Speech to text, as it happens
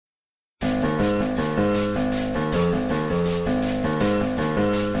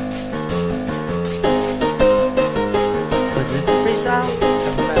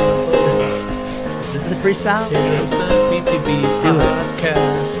freestyle? Here's the BPB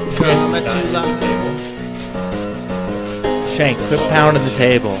podcast. Coming to the table. Shank, quit pounding the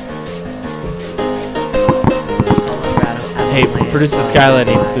table. Hey, producer Skylar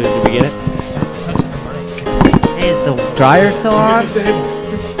needs food. Did we get it? Hey, is the dryer still on?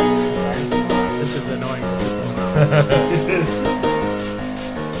 This is annoying.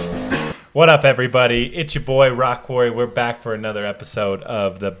 What up, everybody? It's your boy, Rock Quarry. We're back for another episode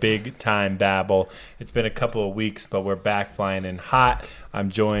of the Big Time Babble. It's been a couple of weeks, but we're back flying in hot. I'm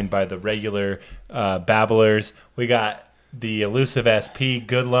joined by the regular babblers. We got the elusive SP,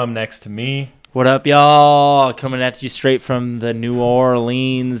 Goodlum, next to me. What up, y'all? Coming at you straight from the New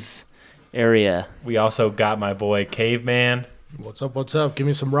Orleans area. We also got my boy, Caveman. What's up? What's up? Give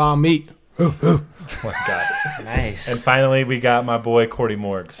me some raw meat. Oh, my God. Nice. And finally, we got my boy, Cordy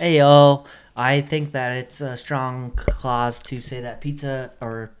Morgs. Hey, yo. I think that it's a strong clause to say that pizza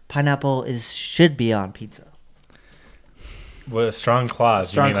or pineapple should be on pizza. What a strong clause.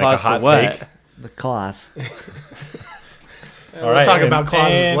 Strong you mean clause like a hot for what? take? The clause. All right, talk about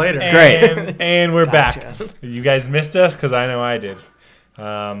clauses later. Great. And we're Gotcha. back. You guys missed us? Because I know I did.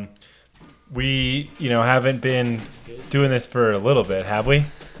 We, haven't been doing this for a little bit, have we?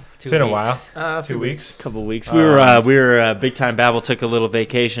 It's been a while. 2 weeks. Couple weeks. We were Big Time Babble took a little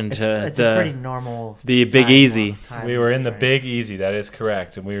vacation It's to a pretty normal. the Big time- Easy. time We were in the frame. Big Easy. That is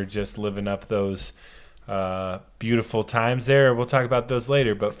correct. And we were just living up those beautiful times there. We'll talk about those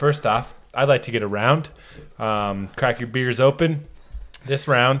later. But first off, I'd like to get a round. Crack your beers open. This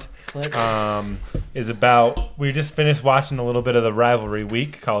round Click. is about, we just finished watching a little bit of the rivalry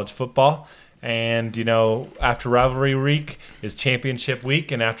week, college football. And, after rivalry week is championship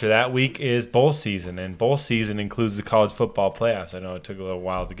week. And after that week is bowl season. And bowl season includes the college football playoffs. I know it took a little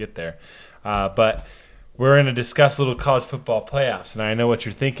while to get there. But we're going to discuss little college football playoffs. And I know what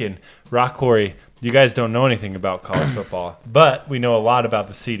you're thinking. Rock Quarry, you guys don't know anything about college football. But we know a lot about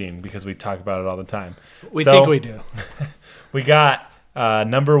the seeding because we talk about it all the time. We So, think we do. We got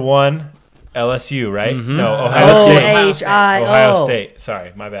number one, LSU, right? Mhm. No, Oh, Ohio State. H-I-O. Ohio State.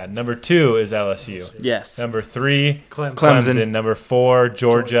 Sorry, my bad. Number 2 is LSU. Yes. Number 3, Clemson. Clemson. Number 4,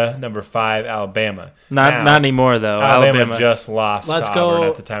 Georgia. Number 5, Alabama. Not Now, anymore though. Alabama just lost Let's to go- Auburn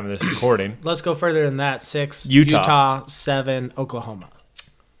at the time of this recording. Let's go further than that. 6, Utah. 7, Oklahoma.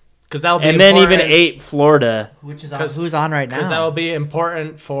 Because that will be and then even important- 8 Florida. Which is on, 'Cause- who's on right now? Because that will be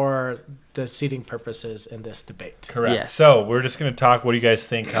important for the seating purposes in this debate. Correct. Yes. So we're just going to talk. What do you guys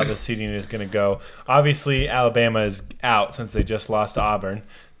think how the seeding is going to go? Obviously, Alabama is out since they just lost to Auburn.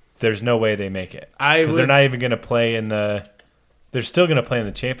 There's no way they make it because they're not even going to play in the. They're still going to play in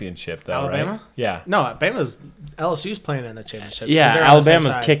the championship, though, Alabama? right? Yeah. No, LSU's playing in the championship. 'cause Yeah, they're on the same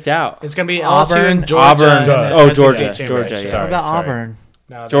Alabama's side. kicked out. It's going to be LSU Auburn- and Georgia. Auburn- in the oh, SEC Georgia, championship. Georgia, yeah. What Sorry, about sorry. Auburn?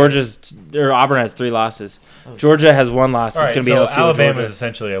 No, Auburn has 3 losses. Georgia has 1 loss. All It's right, going to so be LSU. and Alabama's Georgia.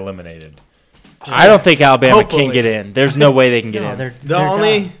 essentially eliminated. I don't think Alabama Hopefully. can get in. There's no way they can get No, in. they're The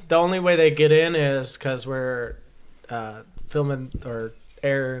done. only way they get in is because we're filming or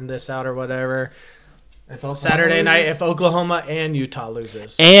airing this out or whatever. Saturday night if Oklahoma and Utah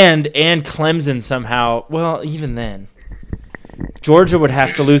loses. And Clemson somehow. Well, even then, Georgia would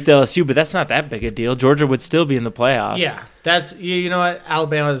have to lose to LSU, but that's not that big a deal. Georgia would still be in the playoffs. Yeah, that's you know what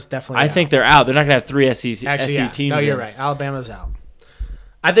Alabama's definitely. I out. think they're out. They're not going to have 3 SEC, actually SEC yeah. teams. No, you're in. right. Alabama's out.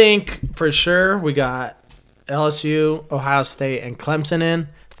 I think for sure we got LSU, Ohio State, and Clemson in.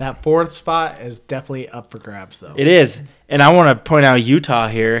 That 4th spot is definitely up for grabs though. It is, and I want to point out Utah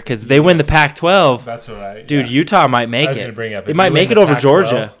here because they win the Pac-12. That's what I. Dude, yeah. Utah might make I was it. gonna bring up, It if might you make win it the over Pac-12,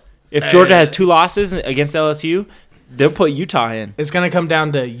 Georgia. If Hey. Georgia has 2 losses against LSU, they'll put Utah in. It's gonna come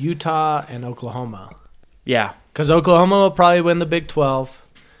down to Utah and Oklahoma. Yeah. Because Oklahoma will probably win the Big 12,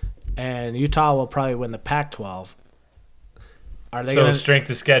 and Utah will probably win the Pac-12. Are they So going to strength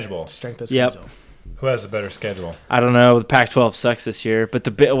of schedule. strength of Yep. schedule? Who has the better schedule? I don't know. The Pac-12 sucks this year, but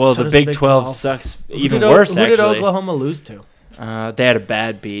So the does the Big Big 12 12. sucks Who even did worse. Who did Actually, Oklahoma lose to? they had a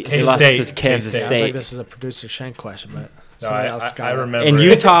bad beat. They lost K-State. to Kansas K-State. I was State. like, this is a producer Shank question, but No, somebody else got I it. remember. And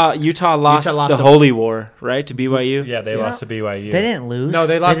it. Utah lost lost the to- Holy War, right, to BYU. Yeah, they Yeah. lost to BYU. They didn't lose. No,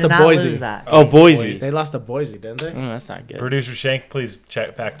 they lost did to not Boise. lose that. Oh, Boise. They lost to Boise, didn't they? That's not good. Producer Shank, please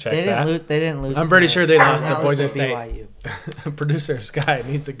fact check They that. didn't lose. They didn't lose. I'm pretty to sure they lost that to was Boise to State. BYU. Producer Sky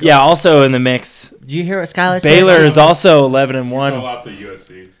needs to go. Yeah, also in the mix, Did you hear what Skylar said? Baylor is also 11-1. lost to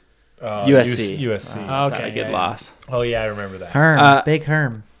USC. USC. USC. That's not Okay, a good yeah, loss. Oh yeah, I remember that. Herm, Big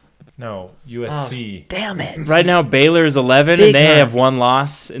Herm. No, USC. Damn it! Right now, Baylor's 11, Big and they time. have 1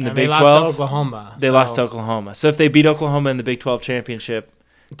 loss in the And Big they lost 12. to Oklahoma. They lost to Oklahoma. So if they beat Oklahoma in the Big 12 championship,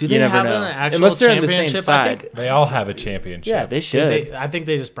 Do You they never have know. an actual Unless they're on the same championship? side. They all have a championship. Yeah, they should. I think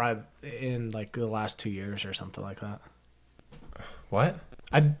they just probably in like the last 2 years or something like that. What?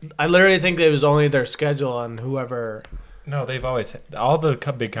 I literally think it was only their schedule and whoever. No, they've always all the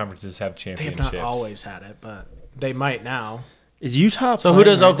big conferences have They have championships. not always had it, but they might now. Is Utah? So who playing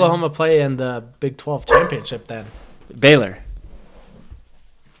does right Oklahoma play in the Big 12 championship then? now? Baylor.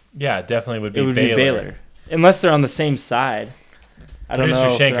 Yeah, it definitely would be It would Baylor. be Baylor, unless they're on the same side. I don't know.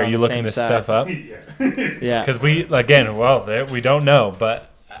 Producer if Shank, they're are on you the looking same this side. stuff up? Yeah. Because we don't know,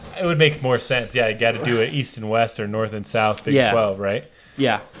 but it would make more sense. Yeah, you got to do it East and West or North and South, Big Yeah. 12, right?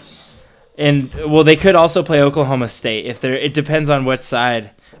 Yeah. And well, they could also play Oklahoma State if they're. It depends on what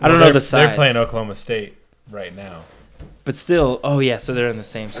side. I don't know the sides. They're playing Oklahoma State right now. But still, oh yeah, so they're on the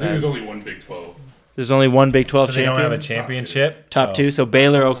same I think there's side. only one Big 12. There's only one Big 12 So they don't champion. have a championship? Top Oh. two, so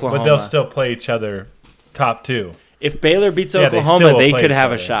Baylor, Oklahoma. But they'll still play each other top two. If Baylor beats Yeah, they Oklahoma, still will they play could each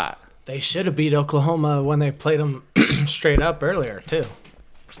have a other. shot. They should have beat Oklahoma when they played them straight up earlier too.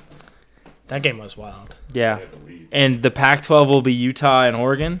 That game was wild. Yeah. They had the lead. And the Pac-12 will be Utah and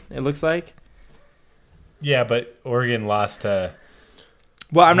Oregon, it looks like. Yeah, but Oregon lost to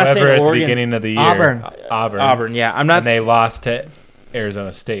Well, I'm not whoever saying at the Oregon's beginning of the year. Auburn. Auburn, yeah. I'm not And they lost to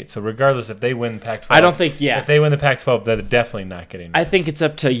Arizona State. So regardless if they win Pac-12, I don't think if they win the Pac-12, they're definitely not getting. I think it's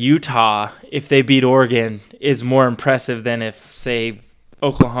up to Utah if they beat Oregon is more impressive than if, say,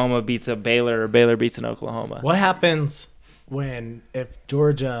 Oklahoma beats a Baylor or Baylor beats an Oklahoma. What happens if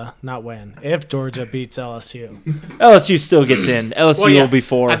Georgia beats LSU? LSU still gets in. LSU Well, yeah. will be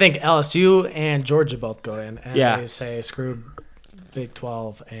 4. I think LSU and Georgia both go in, and Yeah. they say screw Big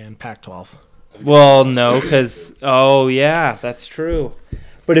 12 and Pac-12. Well, no, because yeah, that's true.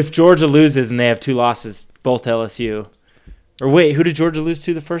 But if Georgia loses and they have 2 losses, both LSU, or wait, who did Georgia lose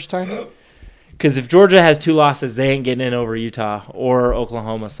to the first time? Because if Georgia has 2 losses, they ain't getting in over Utah or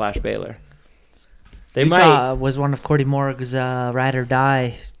Oklahoma / Baylor. They might. Utah was one of Cordy Morg's ride or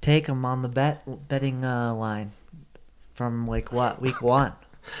die. Take them on the betting line from week 1.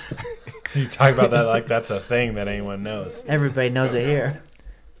 You talk about that like that's a thing that anyone knows. Everybody knows it here.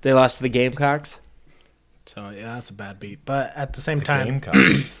 They lost to the Gamecocks, So yeah, that's a bad beat. But at the same The time,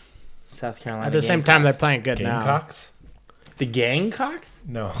 Gamecocks. South Carolina. at the same time, they're Gamecocks. playing good now. Gamecocks? The Gamecocks?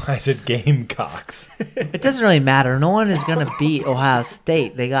 No, I said Gamecocks. It doesn't really matter. No one is going to beat Ohio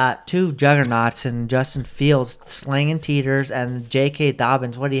State. They got 2 juggernauts in Justin Fields slinging teeters and J.K.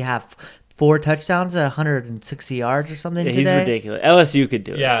 Dobbins. What do you have? 4 touchdowns, 160 yards or something Yeah, today? he's ridiculous. LSU could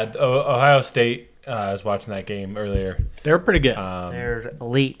do it. Yeah, Ohio State. I was watching that game earlier. They're pretty good. They're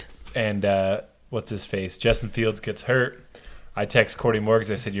elite. And what's his face? Justin Fields gets hurt. I text Cordy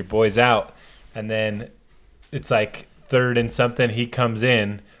Morgs. I said, your boy's out. And then it's like 3rd and something. He comes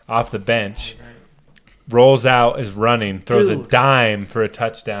in off the bench, rolls out, is running, throws a Dude. dime for a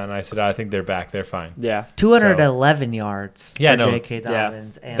touchdown. I said, I think they're back. They're fine. Yeah. 211 yards Yeah, for no, J.K. yeah.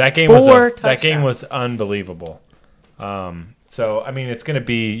 Dobbins. And That game 4 that game touchdowns. was unbelievable. So I mean, it's going to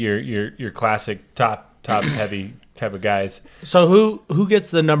be your classic top heavy type of guys. So who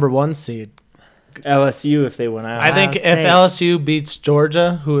gets the number 1 seed? LSU if they went out. I think if State. LSU beats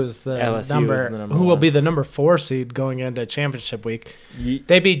Georgia, who is the LSU is number, the number who will 1. be the number 4 seed going into championship week, Ye-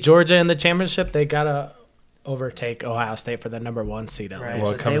 they beat Georgia in the championship. They gotta overtake Ohio State for the number 1 seed at Right. least.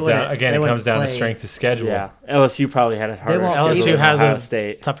 Well, it They comes wouldn't- down again. they It comes wouldn't down to play- strength of schedule. Yeah. LSU probably had a harder won't- schedule LSU than has Ohio a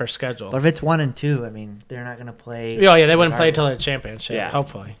State. tougher schedule. But if it's 1 and 2, I mean, they're not going to play. Yeah, they wouldn't play regardless. till the championship. Yeah.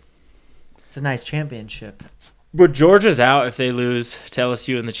 Hopefully, It's a nice championship. But Georgia's out if they lose to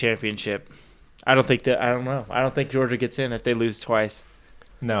LSU in the championship. I don't know. I don't think Georgia gets in if they lose twice.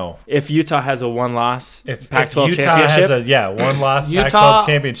 No. If Utah has a 1-loss If Pac-12 Utah championship, has a one loss Utah- Pac-12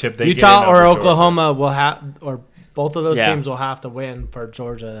 championship, they Utah get in or over Georgia. Oklahoma will have, or both of those Yeah. teams will have to win for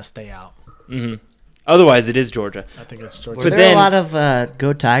Georgia to stay out. hmm otherwise it is Georgia. I think it's Georgia. Were But there then- a lot of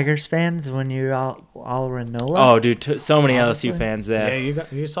Go Tigers fans when you're all in NOLA? Oh, dude, so many Honestly. LSU fans yeah, there.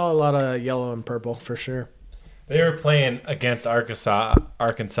 you saw a lot of yellow and purple for sure. They were playing against Arkansas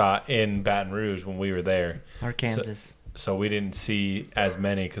in Baton Rouge when we were there, Arkansas. so we didn't see as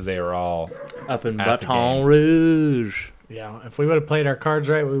many because they were all. Up in At the Baton game. Rouge. Yeah, if we would have played our cards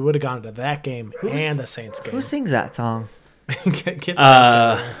right, we would have gone to that game and the Saints game. Who sings that song? Get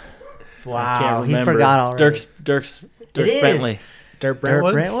Wow, Can't he remember. forgot already. Dirk is. Bentley. Dirt Dirt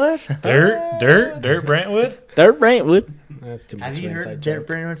Brentwood? Brentwood? Dirt Brentwood. Dirk Brentwood. That's too much Have of you an heard inside Dirt joke.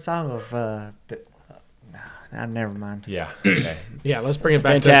 Brentwood's song of never mind. Yeah. Okay. Yeah, let's bring it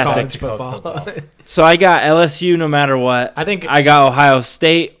back Fantastic. to college football. So I got LSU no matter what. I think I got Ohio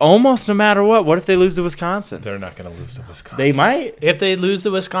State almost no matter what. What if they lose to Wisconsin? They're not going to lose to Wisconsin. They might. if they lose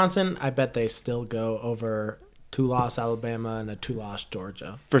to Wisconsin, I bet they still go over 2-loss Alabama and a 2-loss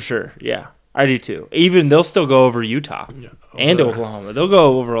Georgia. For sure, yeah. I do too. Even they'll still go over Utah and Oklahoma. They'll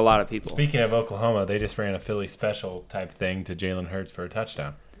go over a lot of people. Speaking of Oklahoma, they just ran a Philly special type thing to Jalen Hurts for a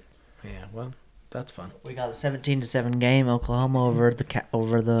touchdown. Yeah, well, that's fun. We got a 17-7 game. Oklahoma over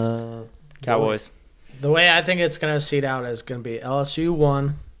the Cowboys. The way I think it's going to seed out is going to be LSU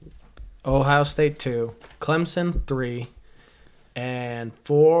 1, Ohio State 2, Clemson 3, and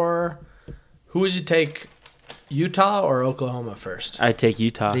 4. Who would you take, Utah or Oklahoma first? I'd take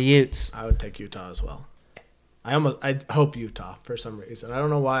Utah. the Utes. I would take Utah as well. I hope Utah for some reason. I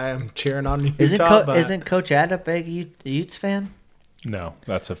don't know why I'm cheering on Utah. Isn't Coach Ed a big Utes fan? No,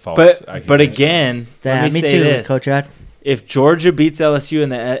 that's a false. But accusation. again, let me me say too, this. Coach Ed. If Georgia beats LSU in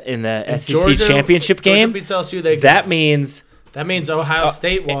the If SEC Georgia- championship Georgia game, beats LSU, they that means that means Ohio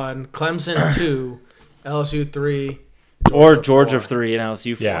State 1, Clemson 2, LSU 3, or Georgia 4. 3 and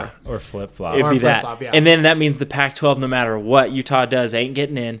LSU 4. Yeah, or flip flop. It'd Or be that. flip-flop, yeah. And then that means the Pac-12, no matter what Utah does, ain't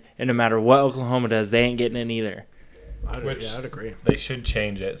getting in. And no matter what Oklahoma does, they ain't getting in either. I'd agree. They should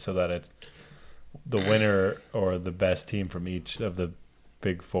change it so that it's the winner or the best team from each of the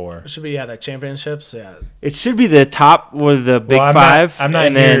Big Four. It should be, the championships, yeah. It should be the top with the Big I'm Five. I'm not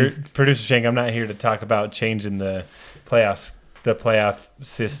and here, then producer Shank. I'm not here to talk about changing the playoff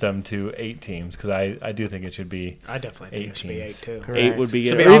system to 8 teams because I do think it should be I definitely think it should be 8 teams. too. Correct. 8 would be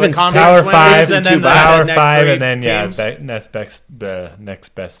Should good. be Or all even the conference Power six. wins five, and then the Power next 5, 3 and then teams.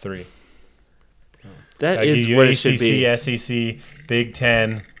 next best 3. That I give is you what it should be. ACC, SEC, Big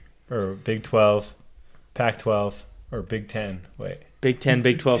 10, or Big 12, Pac-12, or Big 10. Wait. Big 10,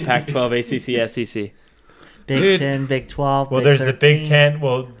 Big 12, Pac-12, ACC, SEC. Big Dude. 10, Big 12. Well, Big there's 13. the Big 10.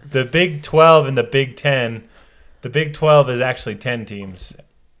 Well, the Big 12 and the Big 10. The Big 12 is actually 10 teams,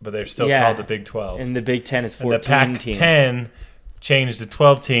 but they're still Yeah. called the Big 12. And the Big 10 is And the 14 teams. Pac-10 changed to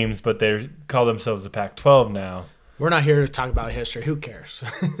 12 teams, but they call themselves the Pac-12 now. We're not here to talk about history. Who cares?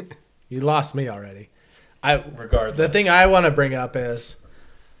 You lost me already. Regardless. The thing I want to bring up is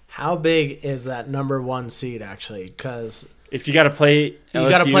how big is that number 1 seed actually? Because If you got to play LSU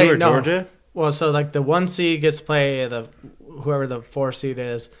gotta play- or no. Georgia, so like the 1 seed gets to play whoever the 4 seed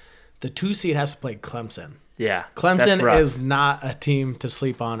is. The 2 seed has to play Clemson. yeah. Clemson that's rough. is not a team to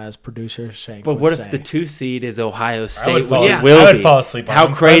sleep on, as producer Shank But would what say. if the 2 seed is Ohio I State, would fall, which Yeah. it will I would be? fall asleep on How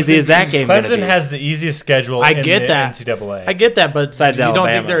them. crazy Clemson- is that game gonna Clemson be? has the easiest schedule I in get the that. NCAA. I get that, but Besides you don't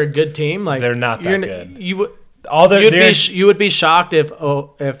Alabama. think they're a good team? Like They're not that you're- good. You would. All their, You would be shocked if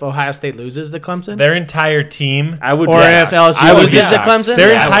Ohio State loses to Clemson, their entire team, I would or guess. if LSU I would loses be to shocked. Clemson.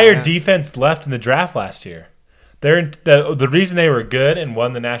 their Yeah. entire Yeah. defense left in the draft last year. The reason they were good and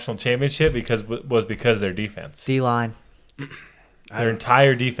won the national championship was because their defense. D-line. Their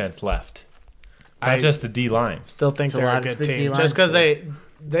entire defense left. I Not just the D line. still think It's a they're a lot of good big team, D-line just because still.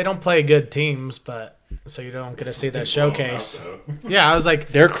 they don't play good teams, but so you don't get to see that showcase. Yeah, I was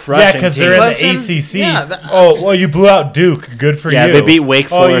like, They're Yeah, crushing because teams. they're in Clemson? the ACC. Yeah, oh, well, you blew out Duke. Good for Yeah, you. they beat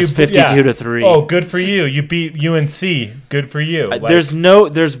Wake Oh, you- Forest 52-3. Oh, good for you. You beat UNC. Good for you. Like, there's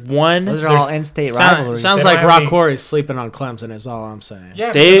one. Those are all in-state sounds rivalries. like They might Rock be- Corey's sleeping on Clemson. Is all I'm saying.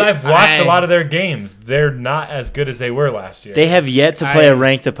 yeah, They- because I've watched a I- lot of their games. They're not as good as they were last year. They have yet to play I- a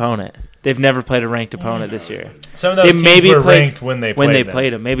ranked opponent. They've never played a ranked opponent this year. Some of those They teams maybe were played- ranked when they played them.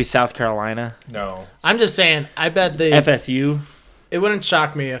 Played them. Maybe South Carolina, No. I'm just saying. I bet FSU. it wouldn't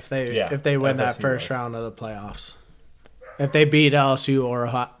shock me if they Yeah, win that FSU first was. round of the playoffs. If they beat LSU or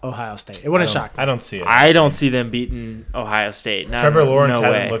Ohio State, it wouldn't shock me. I don't see it. I don't see them beating Ohio State. Trevor Lawrence no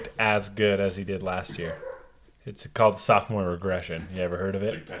hasn't way. looked as good as he did last year. It's called sophomore regression. You ever heard of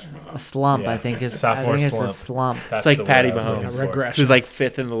it? a slump, Yeah. I think is. Sophomore I think it's slump. a slump. That's like the word Patty I was looking Mahomes. for. Regression. Who's like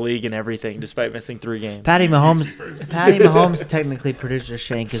 5th in the league and everything, despite missing 3 games. Patty Mahomes technically producer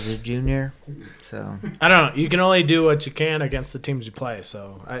Shank is a junior, so I don't know. You can only do what you can against the teams you play.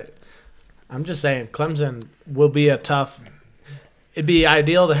 So I'm just saying, Clemson will be a tough. It'd be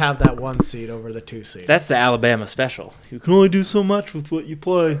ideal to have that 1 seed over the 2 seed. That's the Alabama special. You can only do so much with what you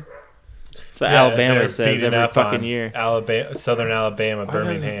play. That's what Yeah, Alabama they're says beating every up fucking on year. Southern Alabama,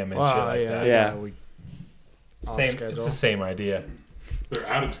 Birmingham, and Well, shit like that. Yeah. we off Same, schedule. it's the same idea. Their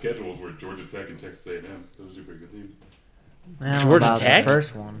out of schedules were Georgia Tech and Texas A&M. Those are 2 pretty good teams. I don't know Georgia about Tech? the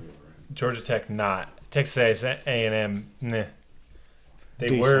first one. Georgia Tech not. Texas A&M, nah.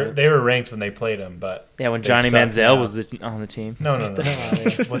 Decent. They were ranked when they played them, but Yeah, when They Johnny suck Manziel now. was on the team. no. the hell outta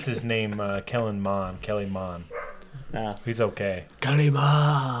here. What's his name? Kelly Mond. He's okay.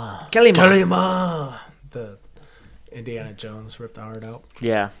 Kalima. Kelly Moore. Kalima. The Indiana Jones ripped the heart out.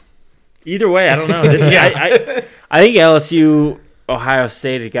 Yeah. Either way, I don't know. I think LSU, Ohio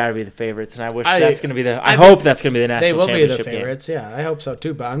State have got to be the favorites, and I wish that's going to be the. I hope that's going to be the They national will be the championship game. favorites. Yeah, I hope so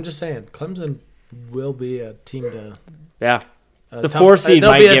too. But I'm just saying, Clemson will be a team to. Yeah. a The tough- 4 seed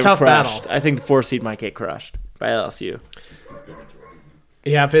they'll might be a get tough crushed. battle. I think the 4 seed might get crushed by LSU.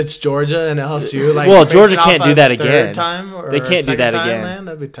 Yeah, if it's Georgia and LSU, like Well, facing Georgia off can't do a that third again. Time or They can't do second that time, again. Man,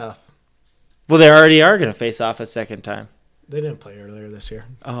 that'd be tough. Well, they already are going to face off a second time. They didn't play earlier this year.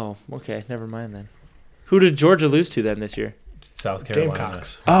 Oh, okay. Never mind then. Who did Georgia lose to then this year? South Carolina.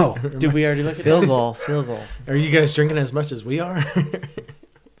 Gamecocks. Oh, did we already look at Field that? goal, field goal. Are you guys drinking as much as we are?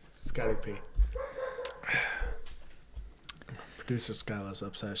 Scotty P. Producer Skyla's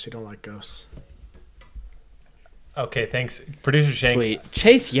upset. She don't like ghosts. Okay, thanks. Producer Shank. Sweet.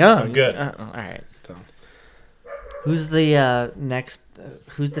 Chase Young. I'm good. All right. So Who's the next?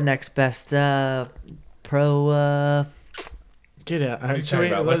 Who's the next best pro? get out. are you Should talking we,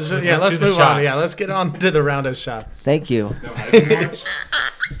 about? let's, Let's yeah, let's do the move on. shots. Yeah, let's get on to the round of shots. Thank you. No, Heisman March?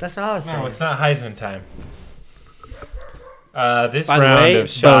 That's what I was saying. No, it's not Heisman time. This By the round way, of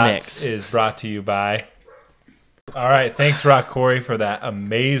shots Bo Nix. is brought to you by. All right, thanks, Rock Corey, for that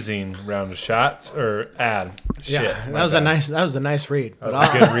amazing round of shots or ad. Shit, Yeah, my that was bad. a nice read. That But was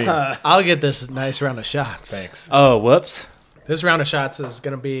a good read. I'll get this nice round of shots. Thanks. Oh, whoops. This round of shots is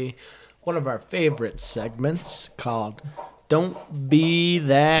going to be one of our favorite segments called Don't Be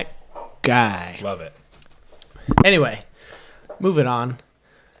That Guy. Love it. Anyway, moving on.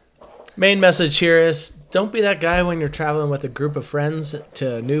 Main message here is don't be that guy when you're traveling with a group of friends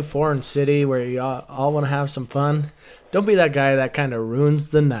to a new foreign city where you all want to have some fun. Don't be that guy that kind of ruins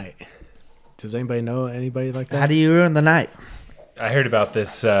the night. Does anybody know anybody like that? How do you ruin the night? I heard about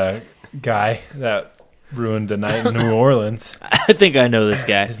this guy that ruined the night in New Orleans. I think I know this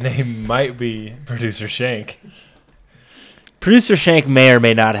guy. His name might be Producer Shank. Producer Shank may or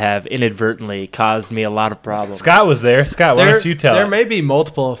may not have inadvertently caused me a lot of problems. Scott was there. Scott, why don't you tell There it? may be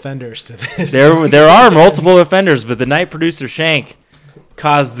multiple offenders to this. There are multiple offenders, but the night Producer Shank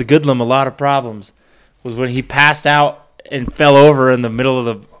caused the Goodlum a lot of problems was when he passed out and fell over in the middle of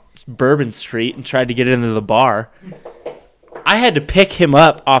the Bourbon Street and tried to get into the bar. I had to pick him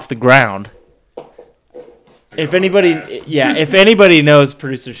up off the ground. If anybody knows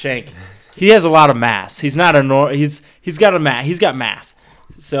Producer Shank, he has a lot of mass. He's not a he's got mass.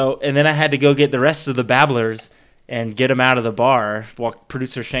 So, and then I had to go get the rest of the babblers and get him out of the bar while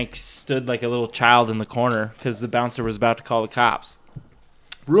Producer Shank stood like a little child in the corner because the bouncer was about to call the cops.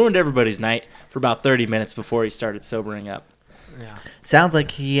 Ruined everybody's night for about 30 minutes before he started sobering up. Yeah. Sounds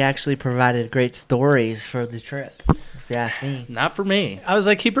like he actually provided great stories for the trip. If you ask me. Not for me. I was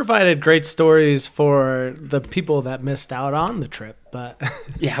like, he provided great stories for the people that missed out on the trip, but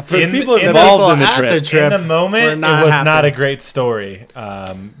Yeah, for In- the people in the involved in the people at trip. the trip in the moment, were it not was happy. not a great story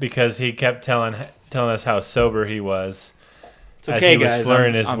because he kept telling us how sober he was It's as okay, he was guys.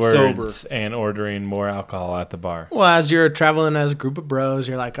 slurring his I'm words sober. and ordering more alcohol at the bar. well, as you're traveling as a group of bros,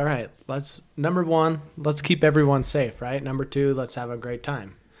 you're like, all right, number one, let's keep everyone safe, right? Number two, let's have a great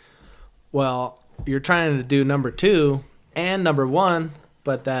time. Well, you're trying to do number two and number one,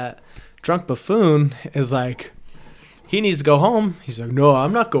 but that drunk buffoon is like, he needs to go home. He's like, no,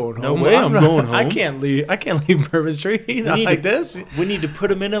 I'm not going home. No way, I'm going I home. can't leave Bourbon Street not need like to- this. We need to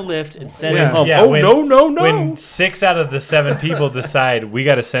put him in a lift and send Yeah. him home. Yeah, Oh, when- no. When 6 out of the 7 people decide we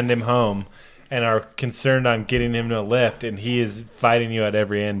got to send him home and are concerned on getting him to a lift, and he is fighting you at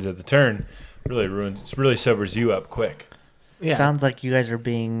every end of the turn, really sobers you up quick. Yeah. Sounds like you guys are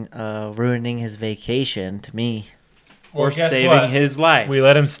being ruining his vacation to me. Or guess saving what? his life. We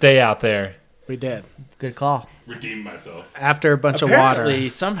let him stay out there. We did. Good call. Redeem myself. After a bunch Apparently, of water.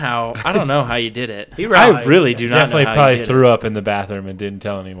 somehow, I don't know how you did it. He I rallied. really do not Definitely know how probably you did threw up in the bathroom and didn't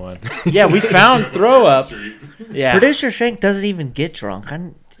tell anyone. it. Yeah, we found throw up. Street. Yeah. Producer Shank doesn't even get drunk.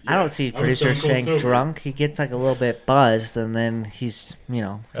 I don't see I was Producer stone cold Shank sober. drunk. He gets like a little bit buzzed, and then he's, Which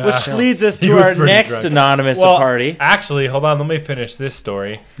chill. leads us He to was our pretty next drunk. anonymous Well, party. actually, hold on. Let me finish this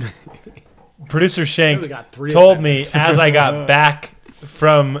story. Producer We Shank got 3 told me offenders. as I got back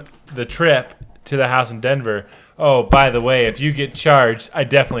from the trip to the house in Denver, oh, by the way, if you get charged, I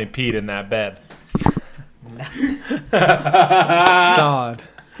definitely peed in that bed. Solid.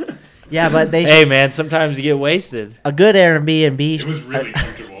 Yeah, but they Hey, man, sometimes you get wasted. a good Airbnb. It was really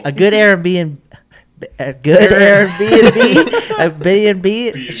comfortable. A good Airbnb. A good Airbnb. A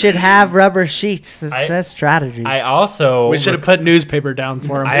B&B should have rubber sheets. That's strategy. I also We should have put newspaper down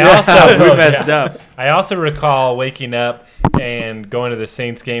for him. I also We messed up. I also recall waking up and going to the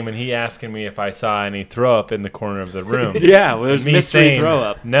Saints game and he asking me if I saw any throw up in the corner of the room. Yeah, it was Me mystery saying throw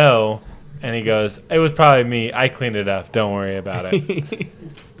up. No, and he goes, "It was probably me. I cleaned it up. Don't worry about it."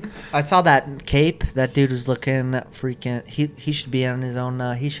 I saw that cape. That dude was looking freaking. He should be on his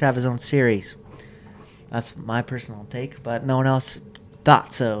own. He should have his own series. That's my personal take, but no one else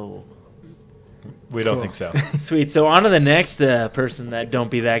thought so. We don't Cool. think so. Sweet. So on to the next person that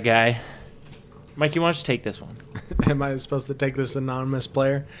don't be that guy. Mikey, why don't you take this one? Am I supposed to take this anonymous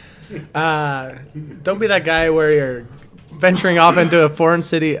player? Don't be that guy where you're venturing off into a foreign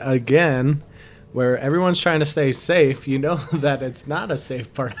city again, where everyone's trying to stay safe. You know that it's not a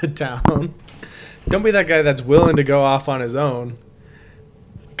safe part of town. Don't be that guy that's willing to go off on his own.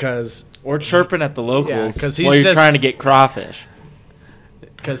 Or chirping at the locals 'cause he's while you're just- trying to get crawfish.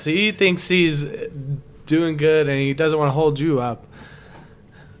 Because he thinks he's doing good and he doesn't want to hold you up.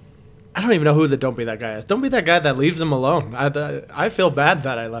 I don't even know who the don't be that guy is. Don't be that guy that leaves him alone. I feel bad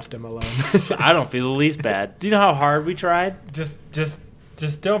that I left him alone. I don't feel the least bad. Do you know how hard we tried? Just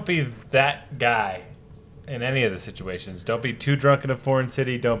don't be that guy in any of the situations. Don't be too drunk in a foreign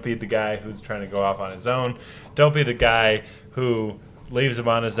city. Don't be the guy who's trying to go off on his own. Don't be the guy who leaves him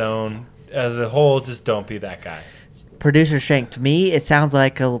on his own. As a whole, just don't be that guy. Producer Shank, to me, it sounds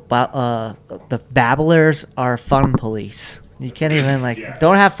like the babblers are fun police. You can't even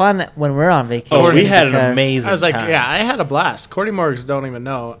don't have fun when we're on vacation. Oh, we had an because- amazing I was like, time. yeah, I had a blast. Courtney Morgs don't even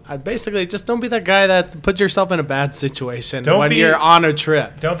know. I basically just don't be that guy that puts yourself in a bad situation Don't when be- you're on a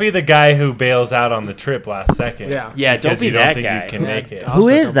trip. Don't be the guy who bails out on the trip last second. Yeah. Yeah, don't because be you don't that think guy. you can make it. Yeah. Who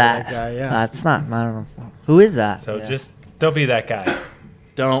Also is don't be that? that guy, yeah. That's not. I don't know. Who is that? So Yeah. just don't be that guy.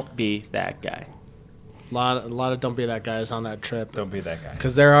 Don't be that guy. A lot of don't be that guys on that trip. Don't be that guy.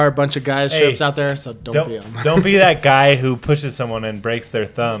 Because there are a bunch of guys Hey, trips out there, so don't be them. Don't be that guy who pushes someone and breaks their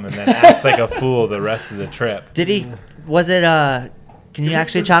thumb and then acts like a fool the rest of the trip. Did he? Was it? Can you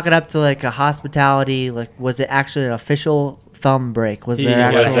actually chalk it up to like a hospitality? Like, was it actually an official thumb break? Was there Yeah,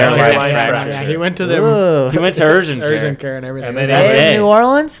 actually? was there Yeah, like yeah, fracture? Yeah, he went to the Ooh. He went to urgent care. urgent care and everything. And It was then he awesome. Hey. In New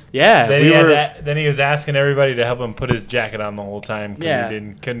Orleans? Yeah, Then, we were. then he was asking everybody to help him put his jacket on the whole time because Yeah.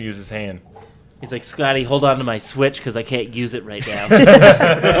 he couldn't use his hand. He's like, Scotty, hold on to my switch because I can't use it right now.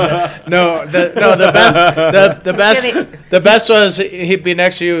 The best was he'd be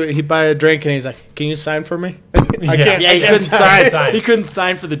next to you, he'd buy a drink, and he's like, "Can you sign for me?" I Yeah. can't. Yeah, I he can't couldn't sign. He He couldn't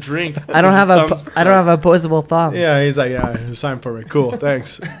sign for the drink. I don't have Thumbs- I don't have a opposable thumb. Yeah, he's like, "Yeah, sign for me." Cool,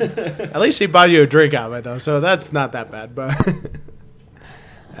 thanks. At least he bought you a drink out of it though, so that's not that bad. But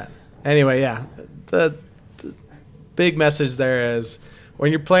anyway, yeah, the big message there is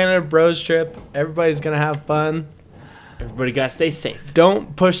when you're planning a bros trip, everybody's gonna have fun. Everybody got to stay safe.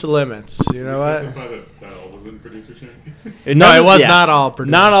 Don't push the limits. You know what? Specify that all was in producer Shank. No, it was Yeah. not all.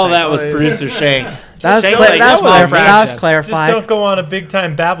 Producer Not all Shank. that was Oh, producer Shank. That was, Shank's cla- like, that was, "That was clar- a that was fraction." Just clarified. don't go on a big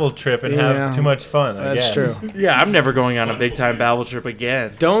time Babel trip and Yeah. have too much fun. I That's guess. true. Yeah, I'm never going on a big time Babel trip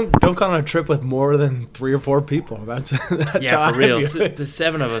again. Don't go on a trip with more than 3 or 4 people. That's how Yeah, for I real. view it. The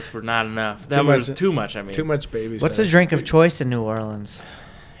 7 of us were not enough. That Too was much- too much. I mean, Too much baby. What's the drink of choice in New Orleans?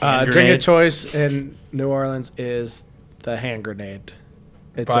 Hand drink of grenade. choice in New Orleans is the hand grenade.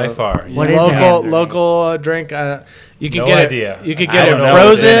 It's By far. What is local it? local drink. You can No get idea. it. You can I get don't it know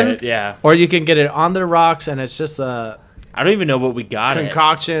what's in frozen, it. Yeah, or you can get it on the rocks, and it's just a I don't even know what we got. It.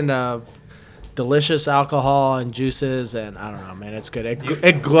 concoction of delicious alcohol and juices, and I don't know, man. It's good. It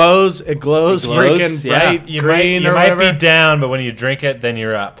glows. It glows. It glows, Freaking yeah. bright You green might, or you might whatever. be down, but when you drink it, then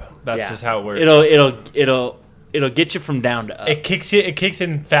you're up. That's Yeah. just how it works. It'll get you from down to up. It kicks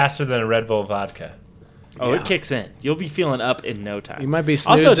in faster than a Red Bull vodka. Oh, Yeah. it kicks in. You'll be feeling up in no time. You might be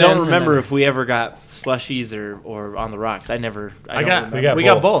Also, snoozing don't and remember then- if we ever got slushies or on the rocks. I don't remember. We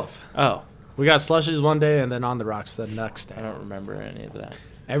got both. Oh, We got slushies one day and then on the rocks the next day. I don't remember any of that.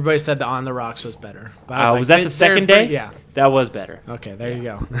 Everybody said the on the rocks was better. But I Was that the they're second day? pretty- Yeah. That was better. Okay, there you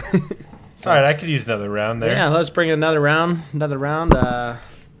go. All right, I could use another round there. Yeah, let's bring another round.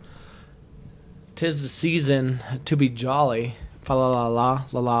 Tis the season to be jolly. Fa la la la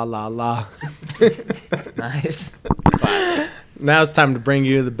la la la la. Nice. Now it's time to bring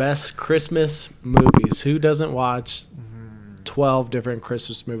you the best Christmas movies. Who doesn't watch 12 different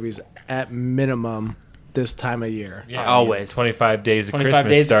Christmas movies at minimum this time of year? Yeah, Always. 25 days of 25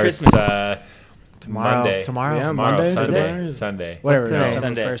 Christmas days of starts Christmas. Tomorrow. Monday. Tomorrow. Yeah, Tomorrow, Monday, Sunday. today? Sunday. Whatever What's today?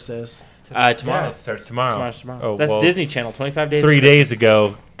 December Sunday. 1st is. Tomorrow. Yeah, it starts tomorrow. Tomorrow. Oh, That's well, Disney Channel. 25 days. 3 of days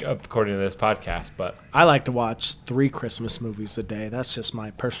ago, according to this podcast, but I like to watch 3 Christmas movies a day. That's just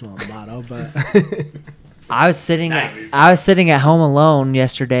my personal motto, but I was sitting. Nice. I was sitting at home alone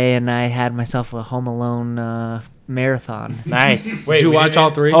yesterday, and I had myself a Home Alone marathon. Nice. wait, did you we watch didn't-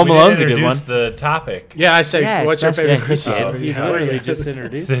 all 3? Home we didn't Alone's a good introduce one. the topic. Yeah, I say, Yeah, what's your it's favorite best- Christmas Yeah, movie? he's literally just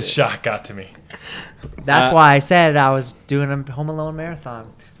introduced This it. shot got to me. That's why I said I was doing a Home Alone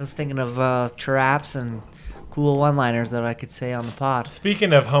marathon. I was thinking of traps and cool one-liners that I could say on the pod.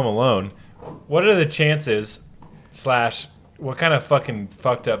 Speaking of Home Alone, what are the chances / what kind of fucking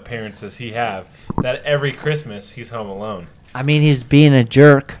fucked up parents does he have that every Christmas he's home alone? I mean, he's being a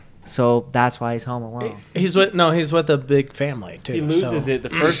jerk, so that's why he's home alone. He's with a big family too. He loses it the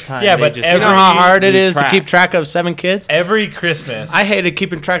first time. Yeah, they but just You know every- how hard it lose is to track. keep track of 7 kids. Every Christmas. I hated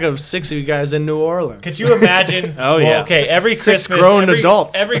keeping track of 6 of you guys in New Orleans. Could you imagine? Oh, yeah. Okay, every 6 Christmas, grown every,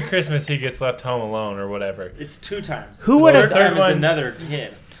 adults. Every Christmas he gets left home alone or whatever. It's 2 times. Who would The have? third one- another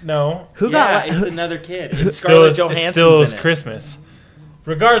kid. No, Who Yeah, got? it's Who, another kid. it It's still Scarlett is. It Johansson's still is in it. Christmas.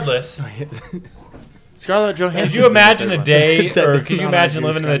 Regardless, Scarlett Johansson. could you imagine a day, That or did could you not imagine argue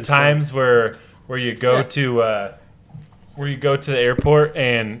living in the Scotty's point. times where you go to the airport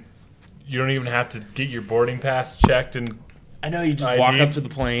and you don't even have to get your boarding pass checked and I know you just ID. walk up to the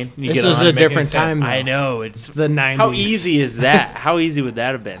plane. And you This get was on. a making different sense. time. Though. I know it's the 90s. how easy is that? How easy would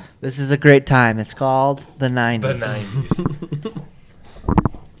that have been? this is a great time. It's called the '90s. the 90s.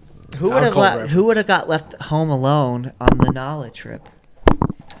 Who would have Alcohol Who reference. would have got left home alone on the Nala trip?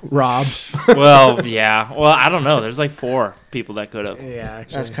 Rob. Well, yeah. Well, I don't know. There's like 4 people that could have. Yeah,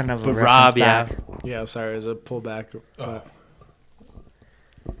 actually. That's kind of a But reference Rob, yeah. back. Yeah, sorry, it's a pullback.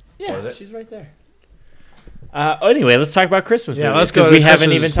 Yeah, Was it? she's right there. Anyway, let's talk about Christmas Yeah, movies, let's go because to we haven't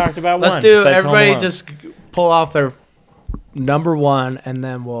Christmas. even talked about Let's one. do besides Home everybody Alone. just pull off their number 1, and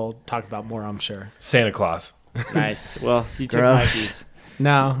then we'll talk about more. I'm sure. Santa Claus. Nice. Well, you took Gross. Mikey's.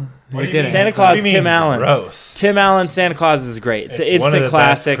 No, What we do you didn't. mean? Santa What Claus, do you mean Tim Allen. Gross. Tim Allen, Santa Claus is great. It's It's one of a the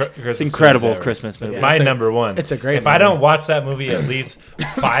classic. best Christmas It's incredible movies ever. Christmas movie. It's my It's a- number one. it's a great If I movie. don't watch that movie at least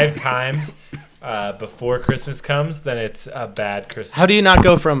 5 times before Christmas comes, then it's a bad Christmas. How do you not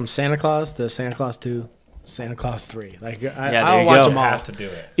go from Santa Claus to Santa Claus 2, Santa Claus 3? Like there I'll you watch go. them all. have to do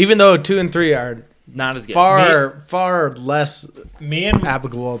it? Even though 2 and 3 are Not as good. far less Me and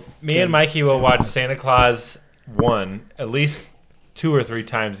applicable. me and than Mikey will Santa watch Claus. Santa Claus 1 at least 2 or 3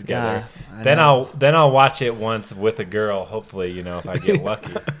 times together. Yeah, I then know. I'll watch it once with a girl. Hopefully, if I get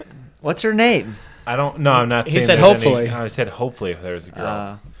lucky. What's her name? I don't. No, I'm not. He saying said there's hopefully. I said hopefully if there's a girl.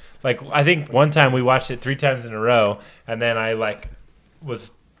 Uh, Like I think one time we watched it 3 times in a row, and then I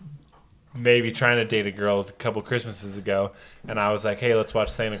was maybe trying to date a girl a couple Christmases ago, and I was like, "Hey, let's watch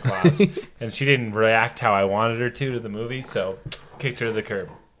Santa Claus," and she didn't react how I wanted her to the movie, so kicked her to the curb.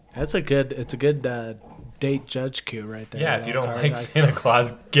 It's a good date judge cue right there. Yeah, if you don't Card, like Santa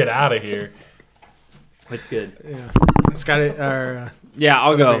Claus, get out of here. It's good. Scotty or Yeah,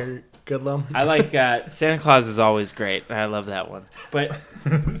 I'll go. Goodlum. I like Santa Claus is always great. I love that one. But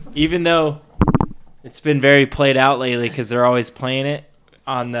even though it's been very played out lately because they're always playing it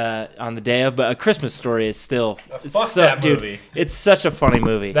on the day of, but A Christmas Story is still Fuck that dude, movie. it's such a funny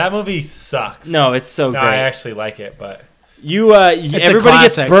movie. That movie sucks. No, it's so No, great. I actually like it, but Everybody gets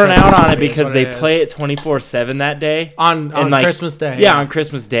classic burnt out Christmas on it movie is because what they it play is. it 24/7 that day. on And, like, Christmas Day. Yeah, on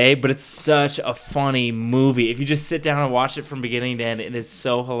Christmas Day, but it's such a funny movie. If you just sit down and watch it from beginning to end, it is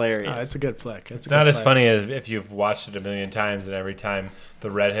so hilarious. It's a good flick. it's not as funny as if you've watched it a million times and every time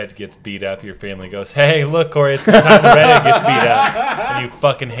the redhead gets beat up, your family goes, "Hey, look, Corey, it's the time the redhead gets beat up," and you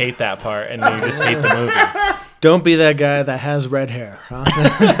fucking hate that part and you just hate the movie. Don't be that guy that has red hair. Huh?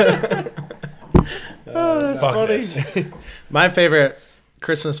 Fuck this. My favorite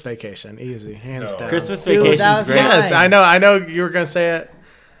Christmas Vacation, easy, hands No. down. Christmas Dude, Vacation that is was great. Yes, Mine. I know you were gonna say it.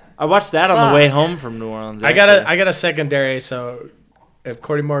 I watched that on Fuck. the way home from New Orleans. I got actually. a secondary. So if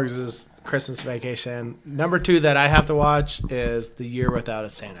Cordy Morgs is Christmas Vacation, number 2 that I have to watch is The Year Without a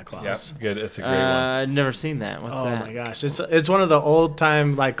Santa Claus. Yep, good. It's a great one. I've never seen that. What's Oh that? my gosh, it's one of the old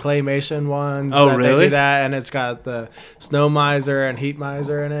time like claymation ones. Oh, that They really? do that, and it's got the Snow Miser and Heat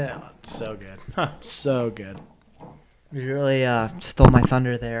Miser in it. Oh, it's so good. Huh. So good. You really stole my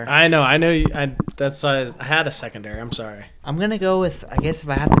thunder there. I know. That's why I had a secondary. I'm sorry. I'm gonna go with. I guess if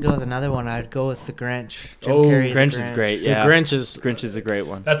I have to go with another one, I'd go with The Grinch. Jim Oh, Carrey's The Grinch is great. Yeah, The Grinch is. Grinch is a great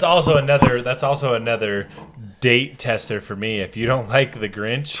one. That's also another date tester for me. If you don't like The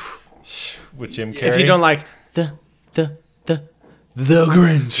Grinch with Jim Carrey, If you don't like the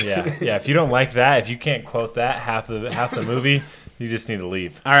Grinch. yeah. If you don't like that, if you can't quote that half the movie, you just need to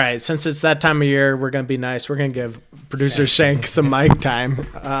leave. All right, since it's that time of year, we're gonna be nice. We're gonna give producer Shank some mic time.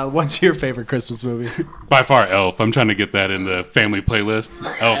 What's your favorite Christmas movie? By far, Elf. I'm trying to get that in the family playlist.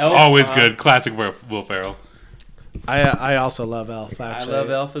 Elf's always good. Classic Will Ferrell. I also love Elf. I Actually, love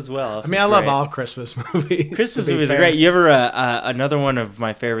Elf as well. Elf I mean, is I love great. all Christmas movies. Christmas to be movies are fair. great. You ever another one of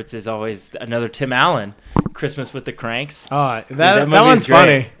my favorites is always another Tim Allen, Christmas with the Cranks. Oh, that that movie's one's great.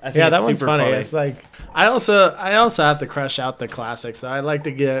 funny. I think Yeah, it's that one's super funny. funny. It's like I also have to crush out the classics. I like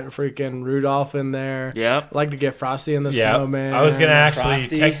to get freaking Rudolph in there. Yep. I like to get Frosty and the Yeah, Snowman. I was gonna actually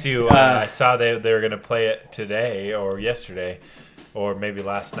Frosty. text you. I saw they were gonna play it today or yesterday, or maybe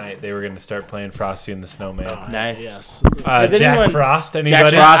last night. They were gonna start playing Frosty and the Snowman. Nice. Yes. Has Jack anyone- Frost. Jack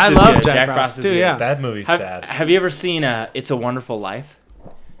Anybody? Frost I is love good. Jack Jack Frost, Frost is too, good. yeah. That movie's sad. Have you ever seen It's a Wonderful Life?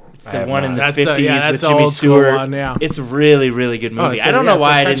 It's I the have one in not. the That's 50s that's with the Jimmy old school Stewart. one, yeah. It's a really, really good movie. it's I don't know it's a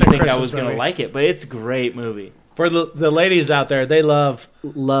why I didn't touching think I Christmas was going to movie. like it, but it's a great movie. For the ladies out there, they love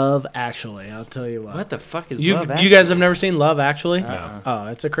Actually. I'll tell you what. What the fuck is You Love guys have never seen Love Actually? Uh-uh. Oh,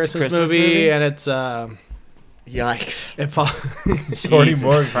 it's a Christmas, Christmas movie, movie? and it's Yikes. it fo- Cordy Jesus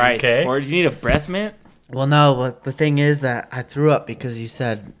Morgan, Christ. okay? Or do you need a breath mint? Well, no, but the thing is that I threw up because you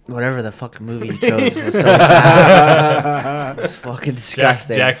said whatever the fucking movie you chose was so bad. It's fucking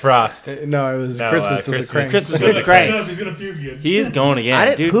disgusting. Jack Frost. no, it was No, Christmas with the Christmas. Cranks. Christmas with the Cranks. He's gonna puke again. He is going again. I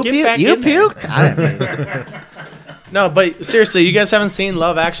didn't, Dude, who get puked? back You in there. puked? I didn't puke. No, but seriously, you guys haven't seen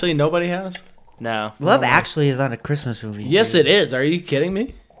Love Actually? Nobody has? No. Love Actually is not a Christmas movie. Yes, dude. it is. Are you kidding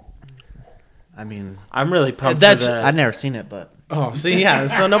me? I mean, I'm really pumped That's- for the... I've never seen it, but Oh, see, yeah.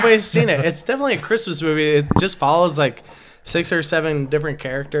 So nobody's seen it. It's definitely a Christmas movie. It just follows like 6 or 7 different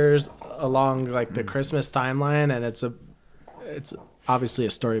characters along like the Christmas timeline, and it's obviously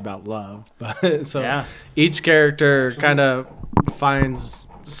a story about love. But so Yeah. each character kind of finds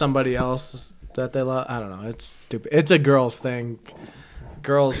somebody else that they love. I don't know. It's stupid. It's a girls thing.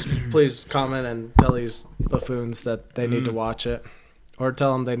 Girls, please comment and tell these buffoons that they need to watch it, or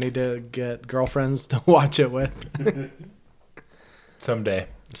tell them they need to get girlfriends to watch it with Someday.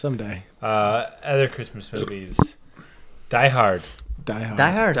 someday. Other Christmas movies. Die Hard. Die Hard.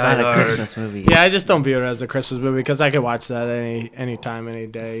 Die Hard's Die not Hard. a Christmas movie. Yeah, I just don't view it as a Christmas movie because I could watch that any time, any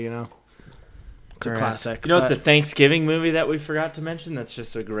day. You know, it's Correct. a classic. You know, it's but- a Thanksgiving movie that we forgot to mention. That's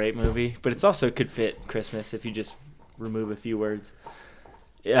just a great movie, but it's also could fit Christmas if you just remove a few words.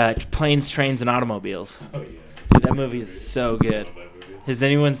 Planes, Trains, and Automobiles. Oh, yeah. Dude, that movie is so good. Has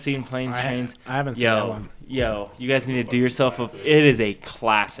anyone seen Planes, Trains? I haven't seen that Yo, one. you guys need to do yourself a. It is a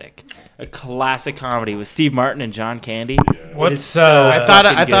classic comedy with Steve Martin and John Candy. What's, It is so I thought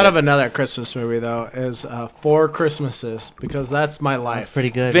fucking of good. another Christmas movie though. Is Four Christmases because that's my That's life. pretty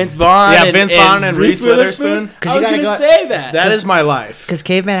good. Vince Vaughn. Yeah, Vince Vaughn and Reese Witherspoon. 'Cause I you was gotta gonna go- say that. That is my life. Because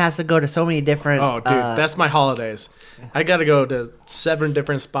Caveman has to go to so many different. Oh, dude, that's my holidays. I got to go to 7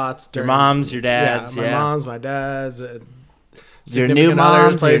 different spots. Your During, moms, your dads. my mom's, my dad's. Your significant new others,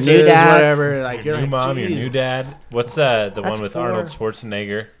 moms, your places, new dads. whatever. Like Your you're new like, mom, your "Jeez." new dad. What's the That's one with 4. Arnold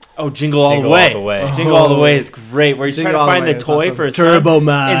Schwarzenegger? Oh, Jingle All the Jingle Way. All the Way. Jingle All the Way is great. Where he's Jingle trying All to the find Way the is toy awesome. for his Turbo son,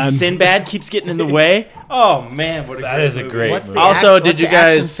 Man. and Sinbad keeps getting in the way. Oh man, what a That great is a movie. great What's movie. the Also, what's did you the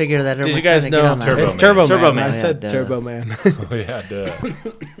action guys figure that did you everyone's guys trying to get know on that? Turbo it's Man. Turbo Man? Turbo Man. I Yeah, said duh. Turbo Man. Oh, yeah,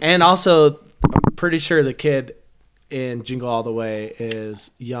 duh. And also, I'm pretty sure the kid in Jingle All the Way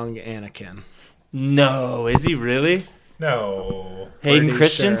is young Anakin. No, is he really? No. Hayden Pretty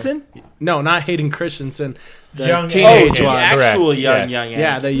Christensen? No, not Hayden Christensen. The Young teenage Oh, the Anakin. one. actual Correct, young, yes. young.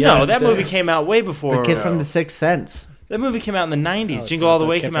 Yeah, Anakin. the young- No, that the- movie came out way before. The kid from The Sixth Sense. That movie came out in the 90s. Oh, it's Jingle not All the the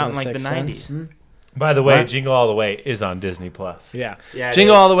Way kid came from out in The like the Sixth 90s. Sense? By the way, What? Jingle All the Way is on Disney Plus. Yeah. Yeah, it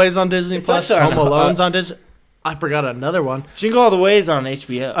Jingle is. All the Way's on Disney It's Plus. actually on- Home Alone's on Disney. I forgot another one. Jingle All the Way is on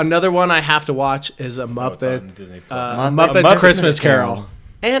HBO. Another one I have to watch is a Oh, it's Muppet. on Disney Plus. Muppets Muppets Christmas Christmas Carol. Carol.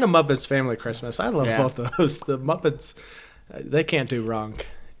 And a Muppets Family Christmas. I love Yeah. both of those. The Muppets, they can't do wrong.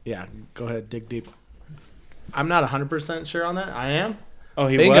 Yeah, go ahead, dig deep. I'm not 100% sure on that. I am. Oh,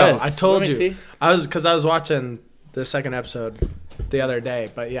 he Bingo! was. I told Let me you. see. I was watching the second episode the other day,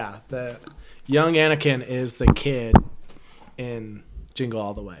 but yeah, the young Anakin is the kid in Jingle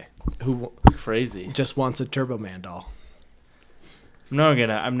All the Way who Crazy. just wants a Turbo Man doll.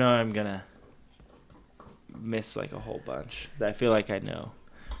 I'm gonna miss like a whole bunch that I feel like I know,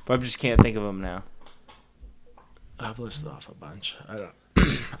 but I just can't think of them now. I've listed off a bunch. I don't.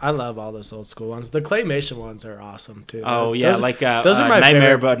 I love all those old school ones. The claymation ones are awesome too. Oh yeah, Those- like those are my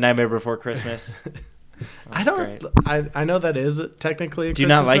Nightmare, favorite. Nightmare Before Christmas. I That's don't. great. I know that is technically a Do you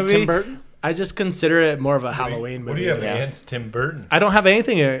Christmas not like movie. Tim Burton? I just consider it more of a Halloween What movie. do you have Yeah. against Tim Burton? I don't have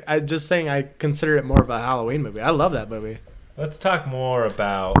anything. I just saying I consider it more of a Halloween movie. I love that movie. Let's talk more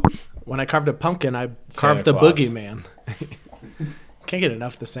about. When I carved a pumpkin, I Santa carved the Claus. boogeyman. Can't get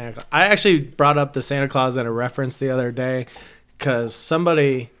enough of the Santa Claus. I actually brought up the Santa Claus in a reference the other day because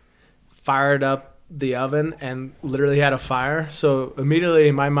somebody fired up the oven and literally had a fire. So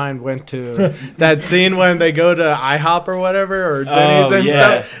immediately my mind went to that scene when they go to IHOP or whatever or Denny's Oh, and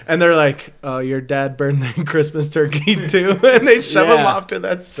yeah. stuff. And they're like, oh, your dad burned the Christmas turkey too. And they shove him Yeah. off to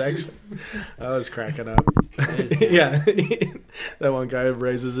that section. I was cracking up. Yeah. That one guy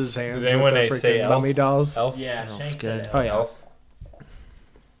raises his hands Did anyone with the say freaking Elf? mummy dolls. Elf. Yeah, Oh, Shanks it's good. said Oh, yeah. Elf.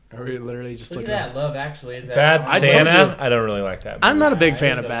 Are we literally just Look looking at that. Love Actually is that. Bad I told Santa. you. I don't really like that. I'm not a big Yeah,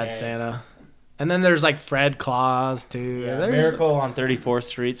 fan it of is Bad okay. Santa. And then there's like Fred Claus too. Yeah, There's- Miracle on 34th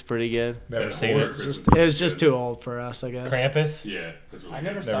Street's pretty good. Never seen Or- it. It was just too old for us, I guess. Krampus. Yeah. That's really I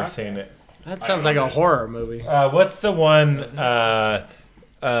never good. saw Never it. seen it. That sounds like a horror movie. What's the one?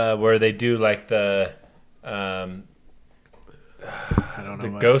 where they do like the I don't know.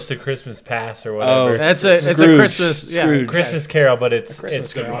 the what- Ghost of Christmas Past or Oh, whatever. It's a Scrooge. Christmas. Yeah, Scrooge. Christmas Carol, but it's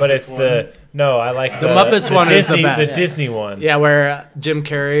Christmas Carol. but it's the no. I like The Muppets one is the Disney, best. Disney one. Yeah, where Jim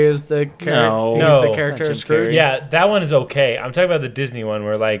Carrey is the character. No. He's No, the it's character not of Jim Scrooge. Carrey. Yeah, that one is okay. I'm talking about the Disney one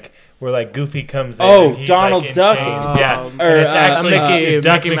where Goofy comes in. Oh, and he's Donald like in Duck. chains. Yeah, Or, and it's actually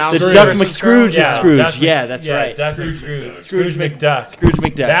Mickey Mouse. The Scrooge. Duck McScrooge is Yeah, Scrooge. Duck Yeah, Mc- that's yeah, right. Duck McScrooge. Scrooge McDuck. Scrooge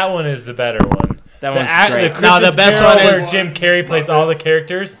McDuck. That one is the better one. That The one's act- great. The No, the Christmas best Carol one is- where Jim Carrey plays all the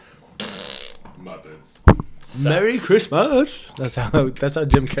characters. Muppets. Merry Christmas. That's how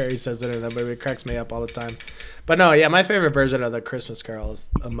Jim Carrey says it in that movie. It cracks me up all the time. But no, yeah, my favorite version of the Christmas Carol is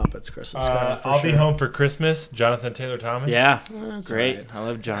a Muppets Christmas Carol. For I'll sure. Be Home for Christmas. Jonathan Taylor Thomas. Yeah, That's great. alright. I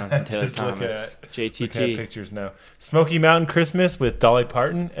love Jonathan Taylor Just looking Thomas. at- Looking at JTT. pictures now. Smoky Mountain Christmas with Dolly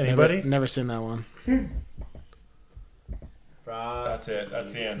Parton. Anybody? Never seen that one. That's it.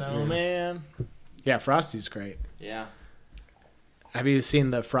 That's the end. Snowman. Yeah, Frosty's great. Yeah. Have you seen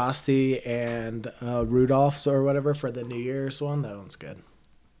the Frosty and Rudolph's or whatever for the New Year's one? That one's good.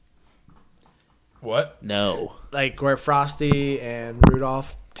 What? No. Like where Frosty and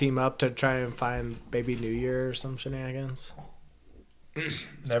Rudolph team up to try and find Baby New Year or some shenanigans.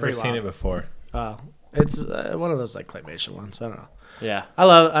 Never pretty seen wild. it before. It's one of those like claymation ones. I don't know. Yeah.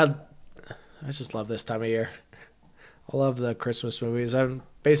 I just love this time of year. I love the Christmas movies. I'm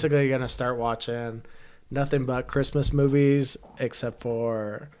basically gonna start watching nothing but Christmas movies, except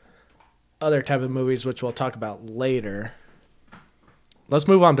for other type of movies, which we'll talk about later. Let's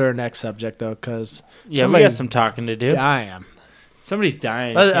move on to our next subject, though, because Yeah, we got some talking to do. dying. Somebody's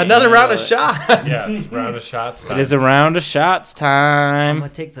dying. Another round of shots. Yeah, it's round of shots. It is a round of shots I'm time. gonna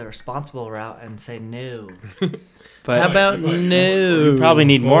take the responsible route and say no. But How about no? we probably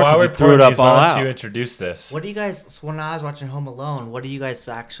need more while because we're we threw it pouring up these, all why don't you out. introduce this? What do you guys? When I was watching Home Alone, what do you guys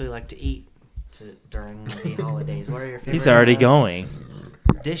actually like to eat during the holidays? What are your favorite? He's already going.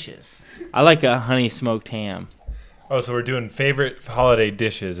 dishes. I like a honey smoked ham. Oh, so we're doing favorite holiday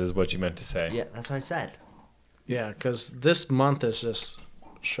dishes, is what you meant to say. Yeah, that's what I said. Yeah, because this month is just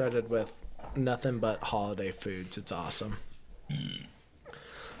shredded with nothing but holiday foods. It's awesome.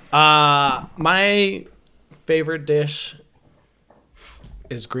 My favorite dish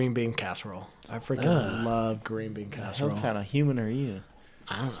is green bean casserole. I freaking love green bean casserole. What kind of human are you?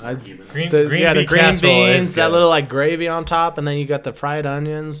 I don't know. Green The bean green casserole is beans, that good. little like gravy on top, and then you got the fried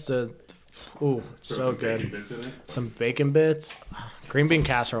onions. Ooh, so Some good. bacon bits in it. Some bacon bits. Green bean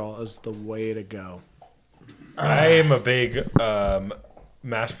casserole is the way to go. I am a big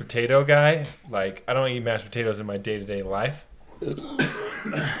mashed potato guy. Like, I don't eat mashed potatoes in my day-to-day life.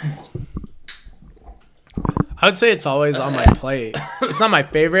 I would say it's always on my plate. It's not my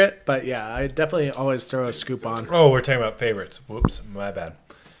favorite, but yeah, I definitely always throw a scoop on. Oh, we're talking about favorites. Whoops, my bad.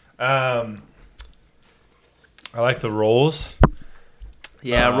 I like the rolls.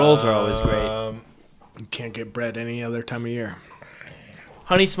 Yeah, rolls are always great. You can't get bread any other time of year.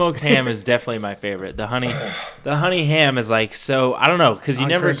 Honey smoked ham is definitely my favorite. The honey ham is like so. I don't know because you On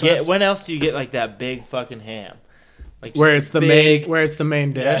never Christmas? get. When else do you get like that big fucking ham? Like Where just it's the big-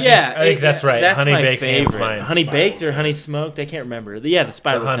 main dish. Yeah, I think that's right. That's Honey my baked ham's favorite. mine. Honey baked or honey smoked? I can't remember. Yeah, the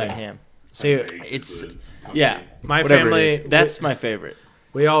spiral honey. cut ham. See, It's yeah. my Whatever family, it is. That's my favorite.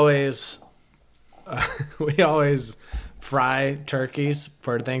 we always fry turkeys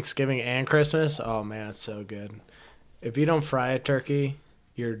for Thanksgiving and Christmas. Oh man, it's so good. If you don't fry a turkey,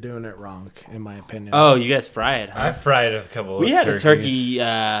 you're doing it wrong, in my opinion. Oh, you guys fry it, huh? I fried a couple We of had turkeys. a turkey.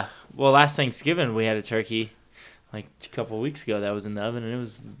 Well, last Thanksgiving we had a turkey, like a couple of weeks ago. That was in the oven, and it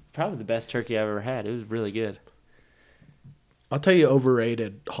was probably the best turkey I've ever had. It was really good. I'll tell you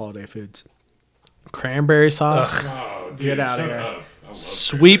overrated holiday foods. Cranberry sauce. Oh, dude, Get outta shut here. up. I love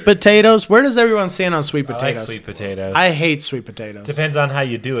Sweet potatoes. Where does everyone stand on sweet I like potatoes? sweet potatoes. I hate sweet potatoes. Depends on how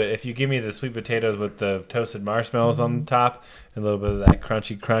you do it. If you give me the sweet potatoes with the toasted marshmallows on the top, and a little bit of that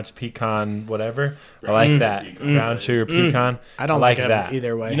crunchy crunch pecan whatever, I like that. pecan. Brown sugar pecan. I don't like like that. them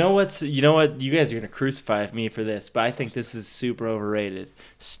either way. You know what? You guys are gonna crucify me for this, but I think this is super overrated.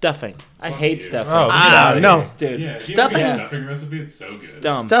 Stuffing. I hate you. stuffing. Oh, Ah, get no. out of here. dude. Yeah, Stuffing- stuffing. Stuffing recipe. It's so good.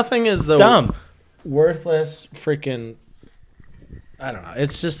 Dumb. Stuffing is the Dumb. worthless freaking. I don't know.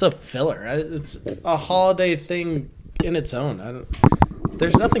 It's just a filler. It's a holiday thing in its own.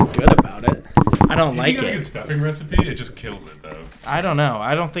 There's nothing good about it. I don't If like you got a it. good stuffing recipe, it just kills it though. I don't know.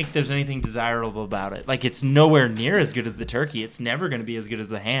 I don't think there's anything desirable about it. Like it's nowhere near as good as the turkey. It's never gonna be as good as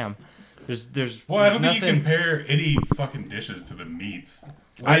the ham. There's Well, I don't there's think you nothing. compare any fucking dishes to the meats.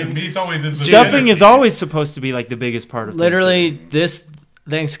 I- meats always is the Stuffing is better. always supposed to be like the biggest part of Literally, Thanksgiving.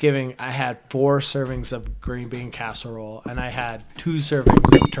 Thanksgiving, I had 4 servings of green bean casserole, and I had 2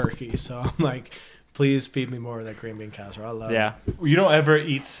 servings of turkey. So I'm like, please feed me more of that green bean casserole. I love Yeah. it. You don't ever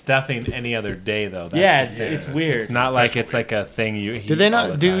eat stuffing any other day though. That's Yeah, the thing. it's weird. It's not like it's like a thing you eat. Do they all the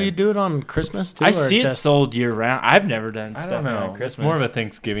not? Do time. you do it on Christmas too? I or see it just, sold year round. I've never done I stuff don't know. on It's Christmas. more of a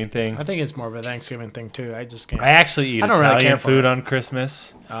Thanksgiving thing. I think it's more of a Thanksgiving thing too. I just can't. I actually eat I don't really Italian care for food it. on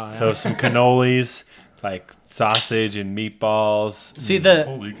Christmas. Oh, yeah. So some cannolis, like sausage and meatballs. See the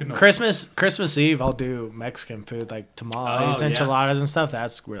Holy cannoli. Christmas Eve, I'll do Mexican food like tamales, Oh, yeah. enchiladas, and stuff.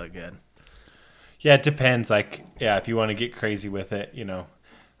 That's really good. Yeah, it depends. Like, yeah, if you want to get crazy with it,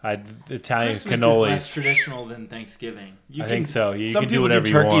 Italian Christmas is cannolis. less traditional than Thanksgiving. I think so. You Some can do people whatever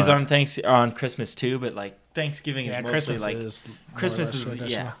do you turkeys want. on Christmas too, but like Thanksgiving is Yeah, mostly Christmas like is more or Christmas less is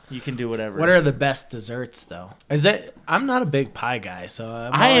traditional. you can do whatever. What are the best desserts though? I'm not a big pie guy, so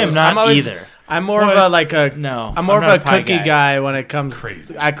I am not either. I'm more of a like a No, I'm more I'm of not a a pie cookie guy. guy when it comes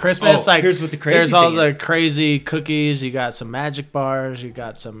Crazy. at Christmas. Oh, like here's what the crazy there's all thing the is. crazy cookies. You got some magic bars. You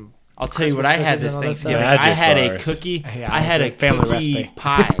got some. I'll tell you what Christmas I had cookies this and all that stuff. Thanksgiving. Magic I had bars. a cookie. Yeah, I had it's a a family cookie recipe.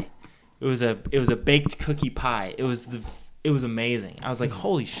 pie. It was a baked cookie pie. It was amazing. I was like,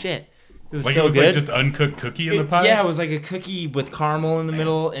 holy shit! It was Like so it was good. like just uncooked cookie in the pie. Yeah, it was like a cookie with caramel in the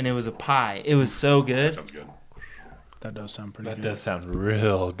middle, and it was a pie. It was so That good. sounds good. That does sound pretty That good. does sound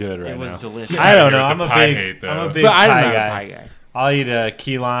real good right It was now. delicious. I don't know. You're I'm the a pie big, hate, though. I'm a big But I'm pie not guy. a pie guy. I'll eat a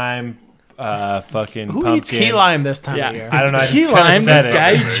key lime, fucking Who pumpkin. eats key lime this time Yeah. of year? I don't know. I Key just kinda lime, said this it. guy,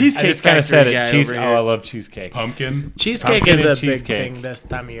 I Cheesecake just kind of said Factory it. guy Cheese. over Oh, here. I love cheesecake. Pumpkin. Cheesecake Pumpkin is a and big cheesecake. thing this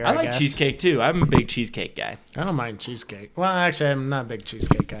time of year. I like guess. cheesecake too. I'm a big cheesecake guy. I don't mind cheesecake. Well, actually, I'm not a big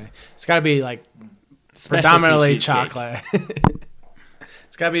cheesecake guy. It's got to be like Specialty predominantly cheesecake. chocolate.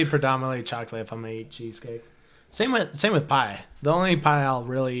 It's got to be predominantly chocolate if I'm gonna eat cheesecake. Same with pie. The only pie I'll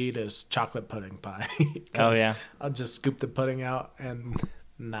really eat is chocolate pudding pie. Oh 'Cause yeah. I'll just scoop the pudding out and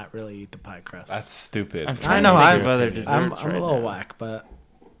not really eat the pie crust. That's stupid. I'm I trying know, to think I'm- of other I'm desserts. I'm right a little now. whack, but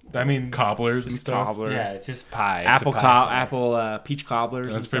I mean, Cobblers and Just stuff. cobbler. yeah, it's just pie. It's Apple a pie. apple peach cobblers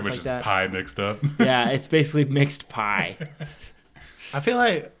and That's stuff pretty much like just that. pie mixed up. Yeah, it's basically mixed pie. I feel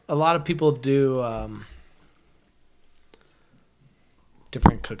like a lot of people do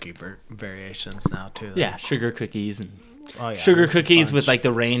different cookie variations now too. Yeah, sugar cookies and Oh, yeah, sugar there's a cookies with bunch. like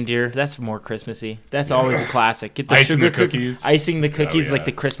the reindeer. That's more Christmassy. That's always a classic. Get the Icing sugar the cookies. icing the cookies yeah. like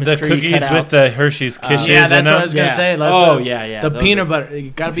the Christmas The tree cookies cutouts. with the Hershey's Kisses. Yeah, that's in what I them. was gonna Yeah. say. Oh, yeah. The Those peanut are- butter.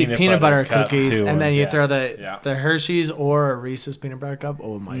 You gotta be Peanut peanut butter butter cup, cookies, two and then ones, you yeah. throw the Yeah. the Hershey's or a Reese's peanut butter cup.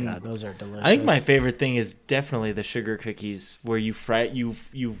 Oh my god, those are delicious. I think my favorite thing is definitely the sugar cookies where you fry you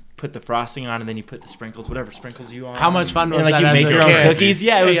put the frosting on and then you put the sprinkles, whatever sprinkles you want. How much fun was and like that you as make a your own kid? cookies.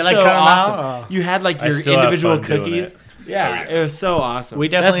 Yeah, it Yeah, was you like so cut 'em out? awesome. Oh. You had like I your still have individual fun doing cookies. it. Yeah, Oh, yeah. it was so awesome. We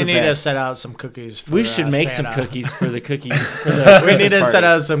That's definitely the need to best. set out some cookies. For, We should make some Santa. cookies for the cookies. For the We need to Christmas set party.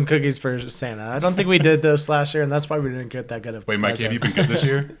 out some cookies for Santa. I don't think we did this last year, and that's why we didn't get that good of. Wait, Mikey, have you been presents. good this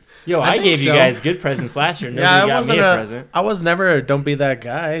year? Yo, I I think gave you so. guys good presents last year. Nobody Yeah, I got wasn't me a a. present. I was never a don't be that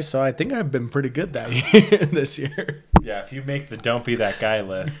guy, so I think I've been pretty good that year. This year, Yeah, if you make the don't be that guy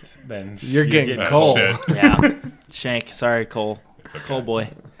list, then You're getting Oh, cold. shit. Yeah, Shank. Sorry, Cole. Cole boy.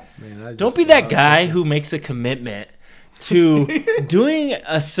 Man, I Don't just be that love guy this. who makes a commitment to doing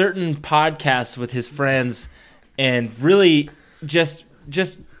a certain podcast with his friends and really just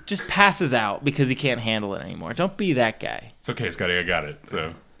passes out because he can't handle it anymore. Don't be that guy. It's okay, Scotty. I got it.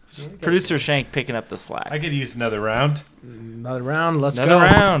 So Producer Shank picking up the slack. I could use another round. Another round. Let's Another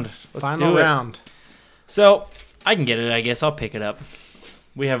go. round. Let's Final do it. round. So I can get it. I guess I'll pick it up.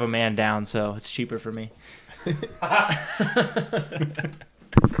 We have a man down, so it's cheaper for me.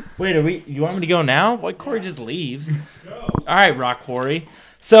 Wait, you want me to go now? Why Corey just leaves? All right, Rock Quarry.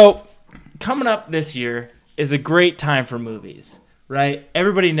 So coming up this year is a great time for movies, right?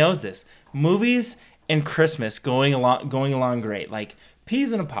 Everybody knows this. Movies and Christmas going along great, like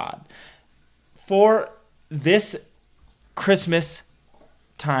peas in a pod. For this Christmas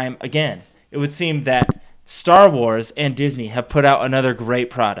time again, it would seem that Star Wars and Disney have put out another great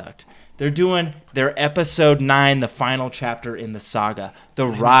product. They're doing their episode 9, the final chapter in the saga, The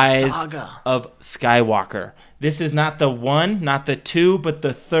Rise saga. of Skywalker. This is not the 1, not the 2, but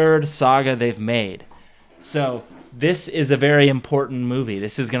the 3rd saga they've made. So this is a very important movie.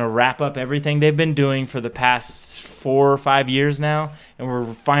 This is going to wrap up everything they've been doing for the past 4 or 5 years now, and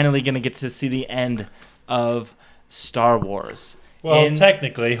we're finally going to get to see the end of Star Wars. Well,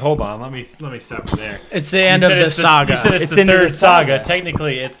 technically, hold on. Let me stop you there. It's the end You of said the it's saga. You said it's It's the into the third saga. saga.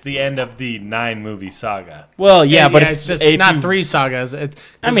 Technically, it's the end of the 9-movie saga. Well, yeah, but it's just not 3 sagas.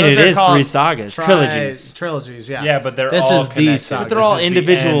 I mean, it is 3 sagas, trilogies. Trilogies, yeah. Yeah, but they're This all is the connected. saga. But they're all This is the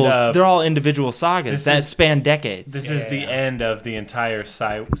individual. end of- They're all individual sagas This that is- span decades. This is the end of the entire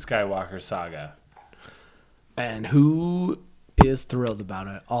Skywalker saga. And who is thrilled about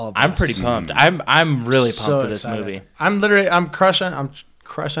it? All of us. I'm pretty pumped. I'm really pumped So for this excited. movie. I'm crushing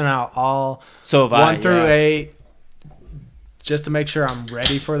out all So have 1 I, through yeah. 8 just to make sure I'm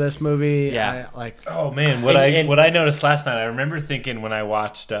ready for this movie. Yeah. Oh man, what I noticed last night, I remember thinking when I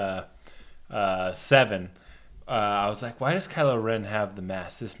watched 7, I was like, why does Kylo Ren have the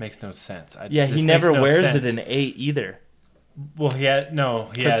mask? This makes no sense. Yeah, this he makes never no wears sense. it in 8 either. Well, he had no.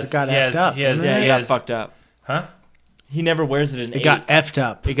 He 'Cause has. it got he has. effed up, He has. didn't Yeah, He he got has. fucked up. Huh? He never wears it in 8. It got effed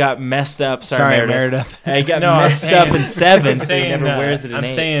up. It got messed up. Sorry, Sorry, Meredith. It got No, I'm messed saying- up in 7, I'm so he saying, never wears it in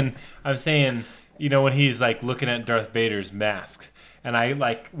 8. I'm saying, you know, when he's like looking at Darth Vader's mask, and I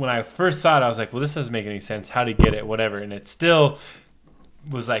like when I first saw it, I was like, well, this doesn't make any sense. How do you get it? Whatever, and it still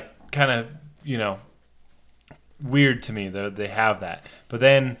was like kind of, you know, weird to me that they have that. But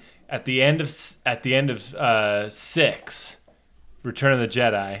then at the end of 6, Return of the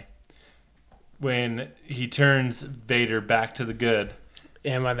Jedi, when he turns Vader back to the good.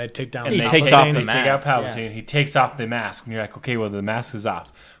 And when they take down And He they takes take- off the they take out mask, Palpatine. yeah. He takes off the mask, and you're like, okay, well, the mask is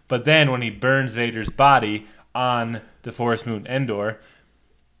off. But then when he burns Vader's body on the forest moon Endor,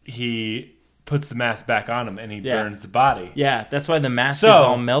 he puts the mask back on him, and he Yeah. burns the body. Yeah, that's why the mask So- is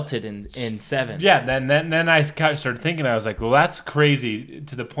all melted in 7. Yeah, then I kind of started thinking, I was like, well, that's crazy,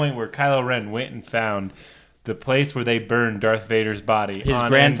 to the point where Kylo Ren went and found the place where they burned Darth Vader's body His on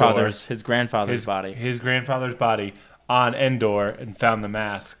grandfather's Endor, body. his grandfather's body on Endor, and found the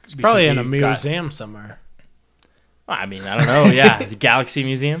mask. It's probably in a because he got- museum somewhere. I mean, I don't know. Yeah, the Galaxy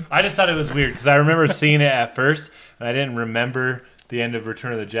Museum. I just thought it was weird because I remember seeing it at first, and I didn't remember the end of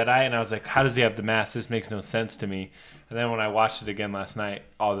Return of the Jedi, and I was like, how does he have the mask? This makes no sense to me. And then when I watched it again last night,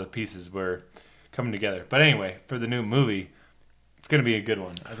 all the pieces were coming together. But anyway, for the new movie, it's going to be a good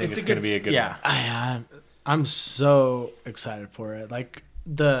one. I think it's going to be a good Yeah. one. I'm so excited for it. Like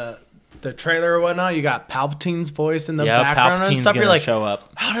the trailer or whatnot, you got Palpatine's voice in the Yeah, background and Palpatine's stuff. You're gonna like, show up.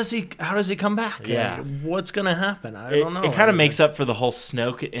 how does he come back? Yeah. Like, what's gonna happen? I don't know. It kind of makes up for the whole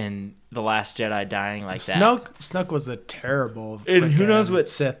Snoke in The Last Jedi dying like that. Snoke was a terrible. And who knows frickin' what-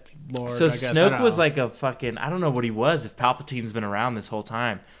 Sith Lord? So I guess. I Snoke don't was know. like a fucking, I don't know what he was if Palpatine's been around this whole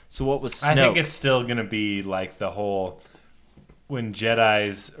time. So what was Snoke? I think it's still going to be like the whole, when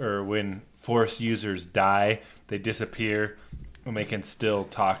Jedis or when Force users die, they disappear, and they can still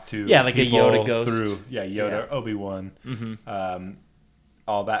talk to Yeah, like a people Yoda ghost. through Yoda, Yeah. Obi-Wan,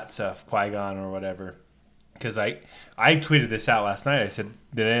 all that stuff, Qui-Gon or whatever. Because I tweeted this out last night. I said,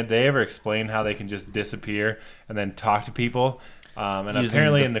 did they ever explain how they can just disappear and then talk to people? And Using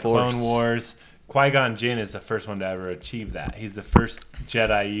apparently the in the Force. Clone Wars, Qui-Gon Jinn is the first one to ever achieve that. He's the first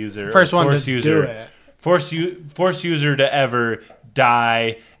Jedi user, or first one Force to user, do it. Force user to ever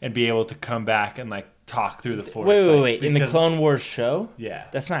die and be able to come back and like talk through the Force. Wait. like, In the because- Clone Wars show? Yeah.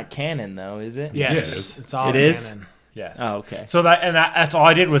 That's not canon, though, is it? Yes, Yes. it's all It is? canon. Yes. Oh, okay. So that's all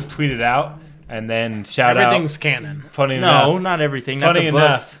I did was tweet it out and then shout Everything's out. canon. Funny No, enough. not everything. Funny not the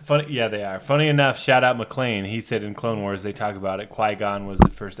enough, books. yeah, they are. Funny enough, shout out McLean. He said in Clone Wars they talk about it. Qui-Gon was the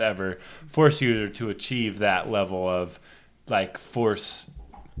first ever Force user to achieve that level of like Force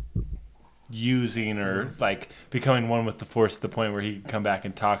using or like becoming one with the Force to the point where he can come back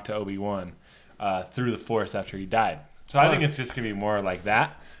and talk to Obi-Wan through the Force after he died. So I think it's just gonna be more like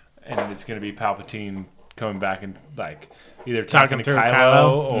that, and it's gonna be Palpatine coming back and like either talking to through Kylo,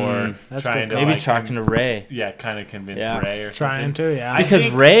 Kylo. or That's trying good to Maybe like, talking to Rey. yeah, kind of convince Yeah. Rey or Trying something. to, yeah. Because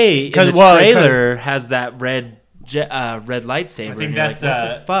think- Rey in the well, trailer has that red red lightsaber. I think and you're that's, like,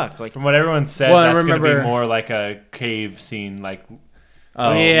 what the fuck? Like, From what everyone said, Well, I that's going to be remember- more like a cave scene, like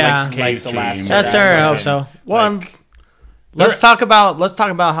oh, yeah. like, cave the last scene. That's Jedi. all right. I hope And, so. Well, like, let's talk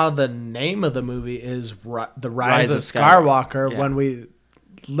about how the name of the movie is The Rise of Skywalker. Yeah. When we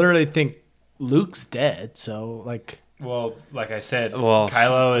literally think Luke's dead. So like, well, like I said, Well,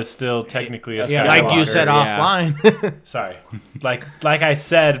 Kylo is still technically a yeah, Skywalker. like you said yeah. offline. Sorry, like I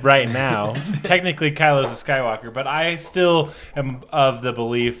said right now, technically Kylo's a Skywalker, but I still am of the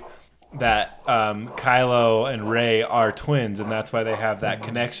belief that Kylo and Rey are twins, and that's why they have that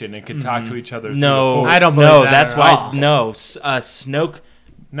connection and can talk to each other. through the No, Force. I don't believe no, that that's at why. all. No, Snoke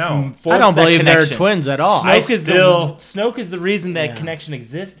No. I don't that believe they're connection. twins at all. Snoke is the reason that Yeah. connection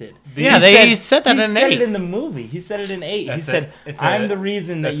existed. Yeah, he said that in He said 8. it in the movie. He said it in 8. He That's said, "I'm the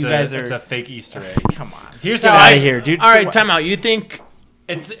reason that you guys are." It's a fake Easter egg. Come on, Here's get how out I of here, dude. All right, time out. You think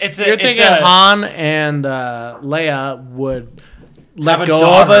It's you're thinking Han and Leia would let go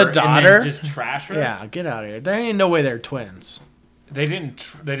of a daughter? just trash her. Yeah, get out of here. There ain't no way they're twins. They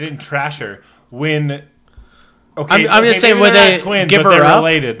didn't trash her when. Okay, I'm just saying, maybe would they're they not twins, give but her they're up?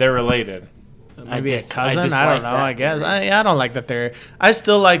 related. They're related. Maybe a I cousin. I, dislike don't know. that I guess theory. I don't like the theory. I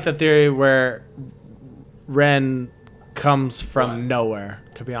still like the theory where Ren comes from nowhere.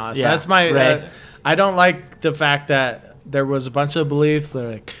 To be honest, Yeah, that's my. right. I don't like the fact that there was a bunch of beliefs that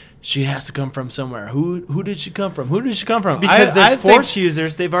are like she has to come from somewhere. Who did she come from? Who did she come from? Because I there's Force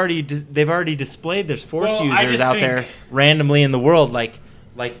users, they've already displayed there's Force Well, I users just out think- there randomly in the world, like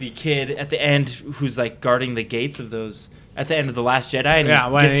the kid at the end who's like guarding the gates of those at the end of the Last Jedi, and Yeah,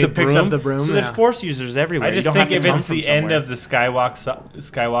 he when gets he the picks broom. up the broom, So there's yeah. Force users everywhere. I just you don't think have if to come it's from the end somewhere. of the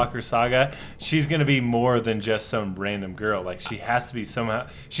Skywalker saga, she's gonna be more than just some random girl. Like she has to be somehow.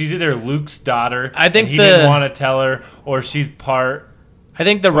 She's either Luke's daughter. I think and he the- didn't want to tell her, or she's part. I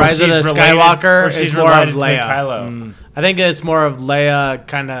think the or Rise of the she's related- Skywalker or she's is more of related to Leia. Kylo. I think it's more of Leia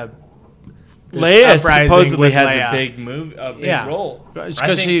kind of. Leia supposedly has a big role.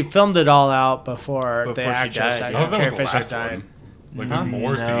 Because she filmed it all out before the Before she actress, died, I yeah. Oh, that Carrie was the Fisher last died. one. Like there's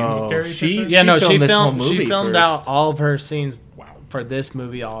more No. scenes with Carrie She- Fisher. Yeah, no, she filmed this whole filmed. movie She filmed first. out all of her scenes for this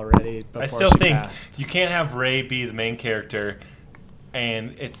movie already. Before I still she think passed. you can't have Rey be the main character,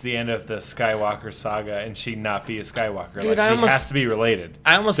 and it's the end of the Skywalker saga, and she not be a Skywalker. Dude, like, I she almost- has to be related.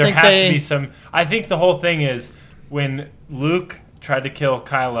 I almost there think has they- to be some. I think the whole thing is when Luke tried to kill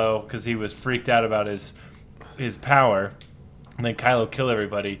Kylo because he was freaked out about his power, and then Kylo killed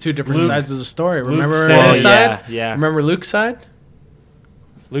everybody. Two different Luke- sides of the story. Remember said- his Oh, yeah, side? yeah. Remember Luke's side?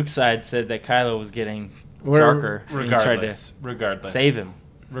 Luke's side said that Kylo was getting Where- darker. And he tried to Regardless, save him.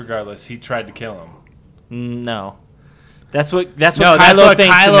 Regardless, he tried to kill him. No. That's what Kylo that's what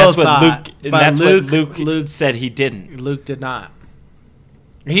thinks, and Kylo that's what thought, Luke. And but that's Luke- what Luke said he didn't. Luke did not.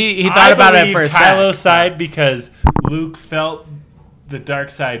 He thought about it for a Kylo's sec. side because Luke felt the dark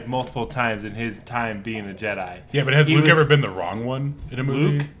side multiple times in his time being a Jedi. Yeah, but has He Luke was- ever been the wrong one in a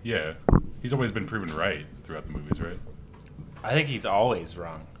movie? Luke? Yeah. He's always been proven right throughout the movies, right? I think he's always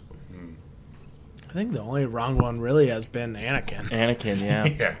wrong. I think the only wrong one really has been Anakin. Anakin, yeah.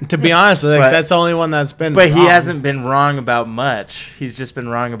 Yeah. To be honest, I think But- that's the only one that's been. But he wrong. hasn't been wrong about much. He's just been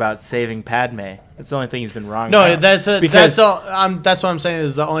wrong about saving Padme. That's the only thing he's been wrong No, about. that's Because- that's what I'm saying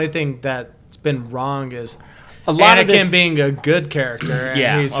is the only thing that's been wrong is a lot Anakin of this, being a good character. And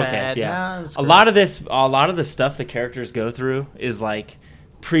yeah, he okay, said, yeah. "Nah, it's A great." lot of the stuff the characters go through is like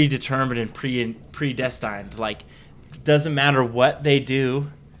predetermined and predestined. Like, doesn't matter what they do,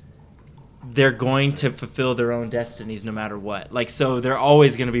 they're going to fulfill their own destinies no matter what. Like, so they're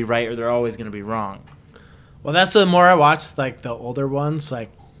always going to be right or they're always going to be wrong. Well, that's the more I watch like the older ones, like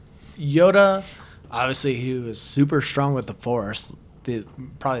Yoda. Obviously, he was super strong with the Force.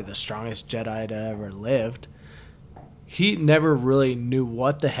 Probably the strongest Jedi to ever lived. He never really knew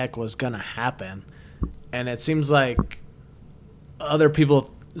what the heck was gonna happen, and it seems like other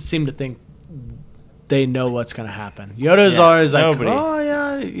people seem to think they know what's gonna happen. Yoda's Yeah, always like, nobody. "Oh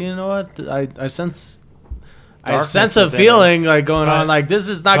yeah, you know what? I sense." I Darkness sense a within feeling like going But- on, like this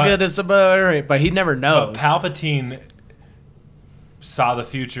is not but- good. This is about, but he never knows. But Palpatine saw the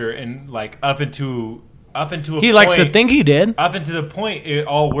future and like up into a He likes to point- think he did. up into the point it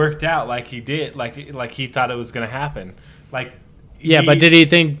all worked out like he did, like he thought it was gonna happen. Like Yeah, but did he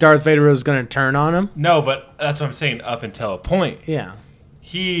think Darth Vader was going to turn on him? No, but that's what I'm saying. Up until a point, Yeah.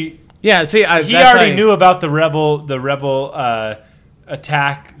 he Yeah, see, he already knew about the rebel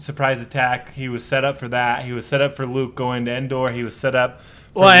attack, surprise attack. He was set up for that. He was set up for Luke going to Endor. He was set up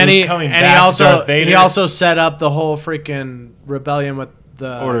for Well, and Luke he coming and back he to also Darth Vader. he also set up the whole freaking rebellion with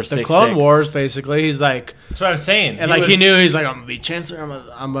the Order the Clone 66. Wars. Basically, he's like, That's what I'm saying. and he knew he's like, I'm gonna be Chancellor.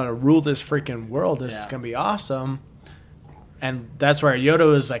 I'm gonna rule this freaking world. This is Yeah. gonna be awesome. And that's where Yoda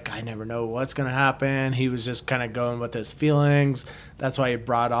was like, I never know what's gonna happen. He was just kind of going with his feelings. That's why he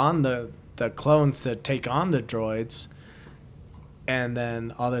brought on the clones to take on the droids. And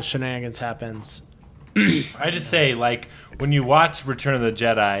then all the shenanigans happens. I just say, like, when you watch Return of the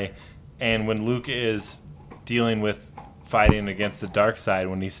Jedi and when Luke is dealing with fighting against the dark side,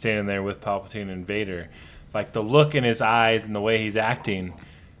 when he's standing there with Palpatine and Vader, like, the look in his eyes and the way he's acting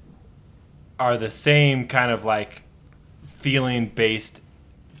are the same kind of, like, feeling-based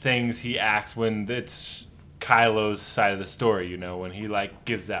things he acts when it's Kylo's side of the story, you know, when he, like,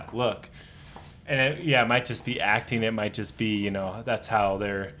 gives that look. it might just be acting. It might just be, that's how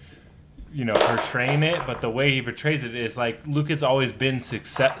they're, portraying it. But the way he portrays it is like Luke has always been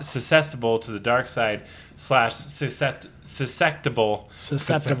susceptible to the dark side / susceptible.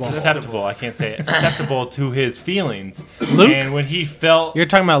 I can't say it. Susceptible to his feelings. Luke? And when he felt, You're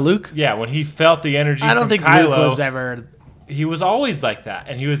talking about Luke? yeah, when he felt the energy I don't from think Kylo, Luke was ever. he was always like that.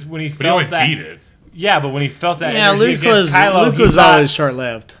 And he was, when he But he felt always that. beat it. Yeah, but when he felt that Yeah, energy Luke against was Kylo, Luke he was thought- always short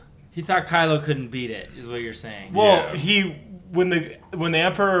lived. He thought Kylo couldn't beat it, is what you're saying. Well, Yeah. when the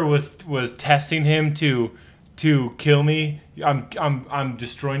Emperor was testing him to kill me, I'm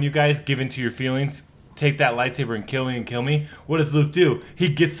destroying you guys, give in to your feelings, take that lightsaber and kill me. What does Luke do? He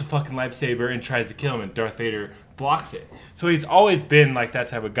gets the fucking lightsaber and tries to kill him, and Darth Vader blocks it. So he's always been like that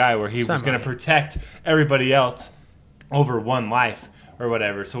type of guy where he was going to protect everybody else over one life or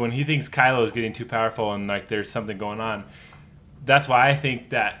whatever. So when he thinks Kylo is getting too powerful and like there's something going on, that's why I think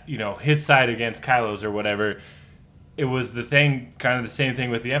that, his side against Kylo's or whatever, it was the thing, kind of the same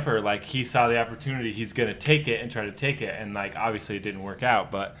thing with the Emperor. Like, he saw the opportunity, he's going to take it and try to take it. And, like, obviously it didn't work out.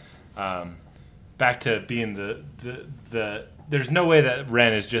 But back to being the there's no way that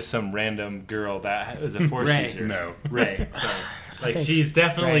Ren is just some random girl that is a Force Rey. user. No. Rey. Sorry. Like, think she's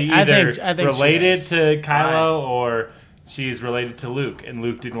definitely Rey. I either think she related is. to Kylo or she's related to Luke. And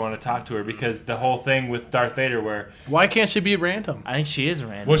Luke didn't want to talk to her because the whole thing with Darth Vader where Why can't she be random? I think she is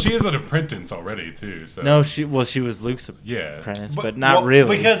random. Well, she is an apprentice already too. So No, she was Luke's yeah. apprentice, but not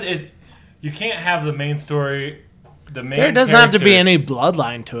really. Because you can't have the main story. The main There doesn't have to be character- any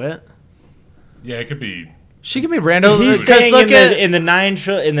bloodline to it. Yeah, it could be. She can be random. He's Because saying look at in the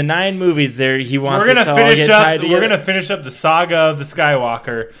nine movies there he wants We're gonna it to all finish get up. tied We're together. gonna finish up the saga of the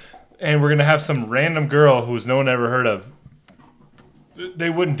Skywalker, and we're gonna have some random girl who's no one ever heard of. They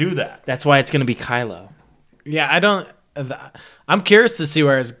wouldn't do that. That's why it's gonna be Kylo. yeah, I don't. I'm curious to see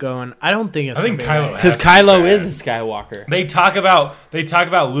where it's going. I don't think it's. I think gonna be Kylo right. Because has to be Kylo bad. is a Skywalker. They talk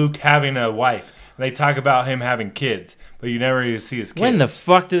about Luke having a wife. They talk about him having kids, but you never even see his kids. When the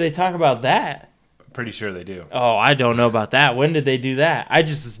fuck did they talk about that? Pretty sure they do. Oh, I don't know about that. When did they do that? I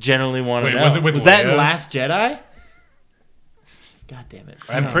just generally want to Wait, know. was it with that in Leia? Last Jedi? God damn it!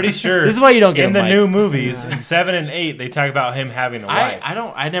 I'm pretty sure. This is why you don't get in a the mic. new movies in 7 and 8. They talk about him having a wife.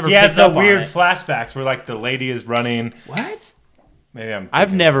 I never. He picked has the up on weird it. flashbacks where like the lady is running. What? Maybe I'm. I've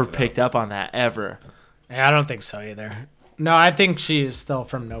thinking never something picked else. up on that ever. Yeah, I don't think so either. No, I think she is still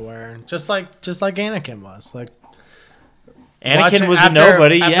from nowhere, just like Anakin was. Like Anakin was after, a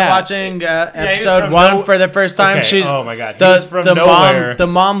nobody. After Yeah. watching he was episode from 1 no- for the first time, Okay, she's oh my God, he was from nowhere. mom. The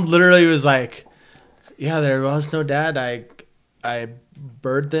mom literally was like, "Yeah, there was no dad. I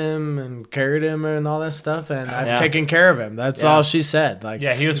birthed him and carried him and all that stuff, and I've Yeah. taken care of him." That's Yeah. all she said. Like,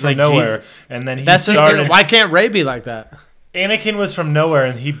 Yeah, he was He's from like nowhere, Jesus. and then he that's the started. thing. Why can't Ray be like that? Anakin was from nowhere,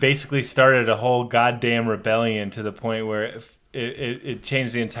 and he basically started a whole goddamn rebellion to the point where it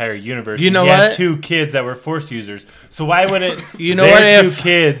changed the entire universe. You know he had what? 2 kids that were Force users, so why wouldn't You know their what, 2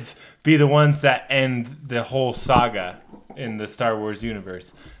 kids be the ones that end the whole saga in the Star Wars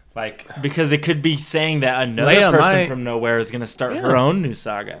universe? Like, Because it could be saying that another Leia person might- from nowhere is going to start Yeah. her own new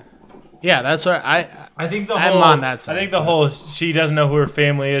saga. Yeah, that's what I I think the I'm whole on that side, I think the whole she doesn't know who her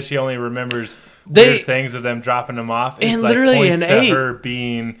family is. She only remembers They- weird things of them dropping them off. It's And like literally points in to 8 her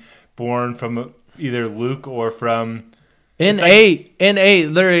being born from either Luke or from. In It's like- eight,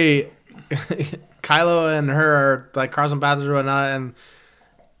 literally, Kylo and her are like crossing paths or whatnot,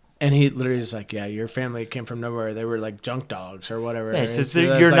 and he literally is like, "Yeah, your family came from nowhere. They were like junk dogs or whatever." Yeah, so It's you're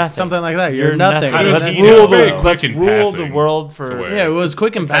like nothing. something like that. You're nothing. How does Let's he rule know? Very the let's quick in rule the passing world to for. where- Yeah, it was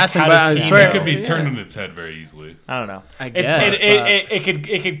quick in It's like, passing, how but does I he swear It could be yeah, turned on its head very easily. I don't know. I It's, guess,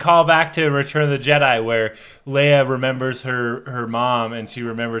 but- it could call back to Return of the Jedi where Leia remembers her mom and she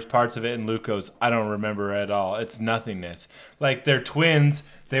remembers parts of it, and Luke goes, "I don't remember at all. It's nothingness." Like they're twins.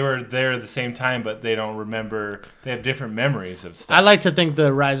 They were there at the same time, but they don't remember. They have different memories of stuff. I like to think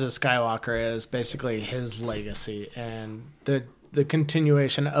the Rise of Skywalker is basically his legacy and the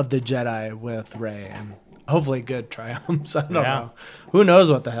continuation of the Jedi with Rey, and hopefully good triumphs. I don't Yeah. know. Who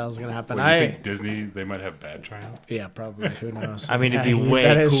knows what the hell is gonna happen? Well, you think Disney, they might have bad triumph? Yeah, probably. Who knows? I mean, it'd be Yeah, way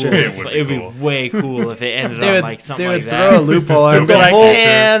that is cool. true. It would be It'd be cool. way cool if they ended They on would, like something they would like throw a that. loophole and be The like, whole-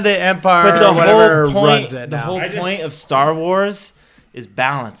 and the Empire But the or whatever whole point, runs it the now. whole I just- point of Star Wars is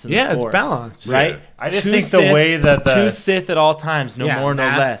balance. In Yeah, the it's Force, balance. right? Yeah. I just Two think the Sith- way that the two Sith at all times, no more, no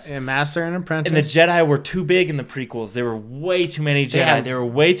less. And Master and Apprentice. And the Jedi were too big in the prequels. There were way too many Jedi. had They were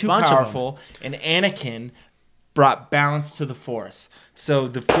way too bunch of them. powerful. And Anakin brought balance to the Force. So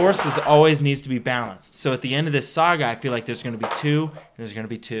the Force always needs to be balanced. So at the end of this saga, I feel like there's going to be 2, and there's going to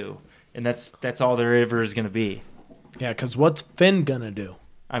be 2. And that's all there ever is going to be. Yeah, because what's Finn gonna do?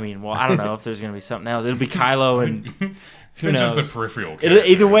 I mean, well, I don't know if there's gonna be something else. It'll be Kylo and who Finn's knows. just a peripheral It'll,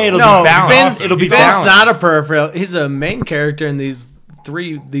 character. either way, it'll No, be balanced. Finn- It'll be Finn's balanced. not a peripheral. He's a main character in these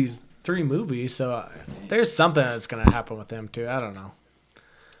three movies. So there's something that's gonna happen with him too. I don't know.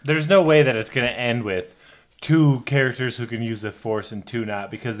 There's no way that it's going to end with 2 characters who can use the Force and 2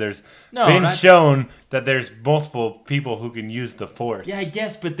 not, because there's been shown that there's multiple people who can use the Force. Yeah, I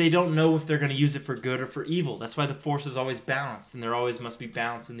guess, but they don't know if they're going to use it for good or for evil. That's why the Force is always balanced, and there always must be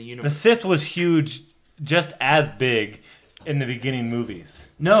balance in the The universe. Sith was huge, just as big in the beginning movies.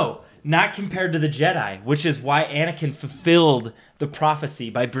 No, not compared to the Jedi, which is why Anakin fulfilled the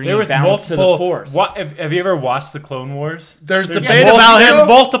prophecy by bringing There was balance to the multiple. Force. Have you ever watched the Clone Wars? There's There's debate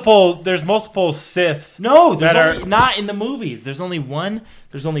multiple- about There's him. multiple Siths. No, there's that only, not in the movies. There's only one.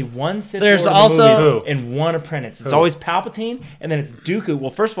 There's only one Sith There's Lord in the also- movies Who? and one apprentice. It's Who? always Palpatine, and then it's Dooku. Well,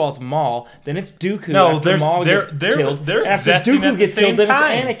 first of all, it's Maul. Then it's Dooku. No, after Maul they're gets killed. After existing Dooku at the gets same killed, then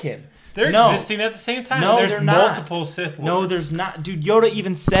time. it's Anakin. They're No. existing at the same time. No, there's they're not. multiple Sith Lords. No, there's not, dude. Yoda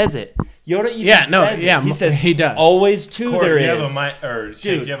even says it. Yoda even Yeah, no, says yeah, it. He says he does. Always two. Court, There you is. have a mic, or Jake,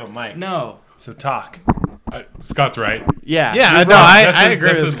 Dude, you have a mic. No. So talk. Scott's right. Yeah. Yeah, you're no, wrong. I That's a- agree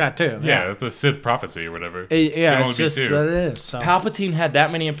that's with a- Scott too. Yeah, it's a Sith prophecy or whatever. Yeah, Can it's only be just 2. that it is. So. Palpatine had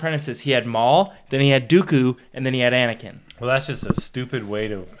that many apprentices. He had Maul, then he had Dooku, and then he had Anakin. Well, that's just a stupid way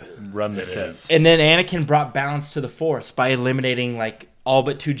to run the It Sith. is. And then Anakin brought balance to the Force by eliminating like all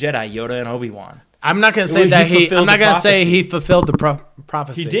but 2 Jedi, Yoda and Obi-Wan. I'm not gonna say He that fulfilled I'm not the gonna say prophecy. he fulfilled the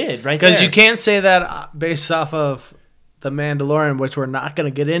prophecy. He did, right Because there. you can't say that based off of the Mandalorian, which we're not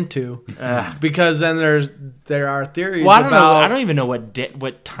gonna get into, because then there are theories. Well, I don't know. about I don't even know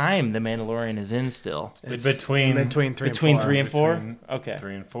what time the Mandalorian is in still. it's between 3 and 4. Between 3 and 4. Okay.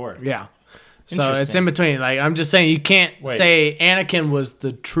 3 and 4. Yeah. So it's Interesting. in between. Like I'm just saying, you can't Wait. say Anakin was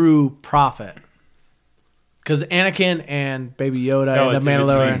the true prophet, because Anakin and Baby Yoda No, and it's the in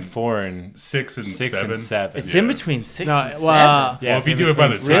between Mandalorian. 4 and 6 and 6 7. and 7. It's Yeah. in between 6 No, and 7. well, Yeah, Well, it's if you in do it by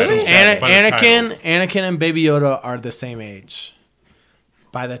the between titles, Really? yeah, by the titles. Anakin and Baby Yoda are the same age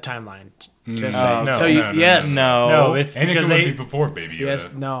by the timeline. Just saying. no, so no, yes, No. No, it's Anakin because would they. be before Baby Yoda.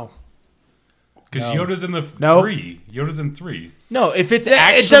 yes, no. Because Yoda's in the No. 3. Yoda's in 3. No, if it's It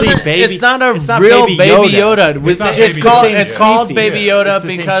actually doesn't. baby, It's not a it's not real Baby Yoda. It's not It's Baby called. Yoda. It's Yeah. called Species. Baby Yeah. Yoda It's the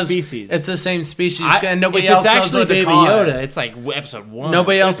same because species. it's the same species, I- and nobody if else it's knows actually what to Baby call Yoda, it. it's like episode 1.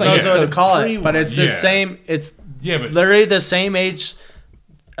 Nobody else It's like knows what to episode call it, 3 but it's the Yeah. same. It's Yeah, but literally the same age.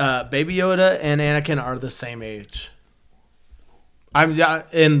 Baby Yoda and Anakin are the same age. I'm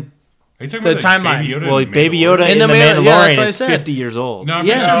in. are you talking the about timeline. Baby Yoda Well, and Baby Mandalorian? Yoda In in the the yeah, that's Mandalorian what I is said. 50 years old. No, I'm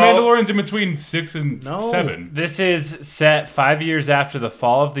Yes. pretty sure Mandalorian's in between 6 and No. 7. This is set 5 years after the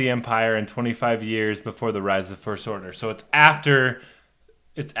fall of the Empire and 25 years before the rise of the First Order. So it's after.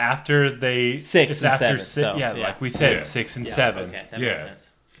 It's after they 6 It's and after 7, si- so, yeah, yeah. like we said, Yeah. 6 and Yeah, 7. Okay, that Yeah. makes sense.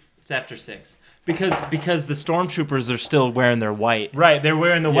 It's after 6 because the stormtroopers are still wearing their white. Right, they're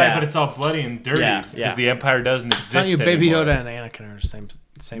wearing the white, Yeah. but it's all bloody and dirty Yeah, because yeah. the Empire doesn't exist Telling you, Baby anymore. Yoda and Anakin are the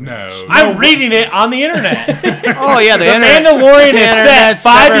same No. age. I'm reading it on the internet. Oh yeah, The Mandalorian is set internet's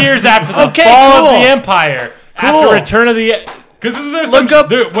 5 never- years after the Okay, fall cool. of the Empire. Cool. After Return of the. Because isn't there Look some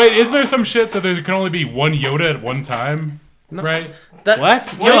up- wait, isn't there some shit that there can only be one Yoda at one time? Right? What?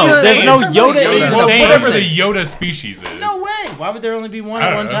 What No, are you there's saying? no You're talking Yoda about in Yoda. the Well, same whatever person. the Yoda species is. No way. Why would there only be one I at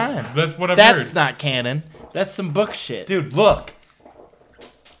don't one know, time? That's what I've That's heard. not canon. That's some book shit. Dude, look.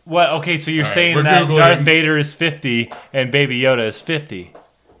 What? Okay, so you're All right, saying we're that Googling. Darth Vader is 50 and Baby Yoda is 50.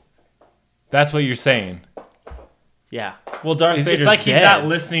 That's what you're saying. Yeah. Well, Darth Vader's It's like he's dead. not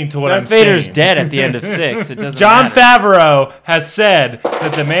listening to what Darth I'm Vader's saying. dead at the end of 6. It doesn't John matter. Favreau has said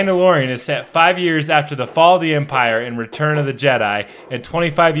that The Mandalorian is set 5 years after the fall of the Empire and Return of the Jedi, and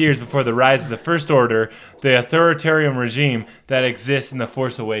 25 years before the rise of the First Order, the authoritarian regime that exists in The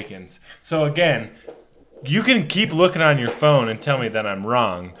Force Awakens. So again, you can keep looking on your phone and tell me that I'm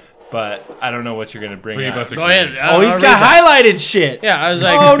wrong, but I don't know what you're going to bring Three of up. us Go agree. ahead. Oh, he's got highlighted shit. Yeah, I was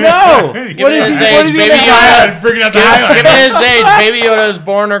like, Oh no! Give What me is his he? age, What is he Baby gonna Yoda. Bringing out the Give highlight. me his age. Baby Yoda was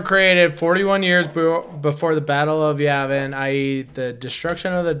born or created 41 years before the Battle of Yavin, i.e., the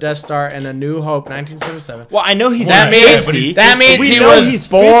destruction of the Death Star and A New Hope, 1977. Well, I know he's That Yeah, means but he- that means We he know was he's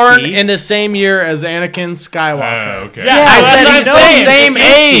born 50. in the same year as Anakin Skywalker. Oh, okay. Yeah, I that's said what he's I'm the saying. same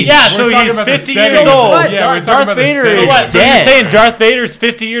age. Yeah, We're so talking he's about the 50 setting years of old. the- What? Yeah, Darth we're talking about the Vader setting. is So what? So you're dead. saying Darth Vader's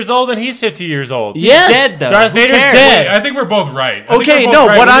 50 years old? old and he's 50 years old. Yes, dead, though. Darth Who Vader's cares? dead. I think we're both right. I think Okay, we're both no.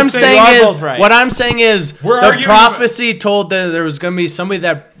 right. What We're I'm just saying you are is, both right. what I'm saying is, We're the arguing prophecy told that there was going to be somebody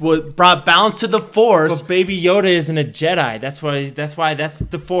that brought balance to the Force. But Baby Yoda isn't a Jedi. That's why that's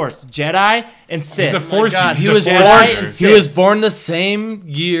the Force. Jedi and Sith. He's a force. God, he's he a was force Jedi user. and He Sith. was born the same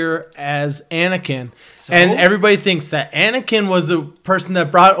year as Anakin, and everybody thinks that Anakin was the person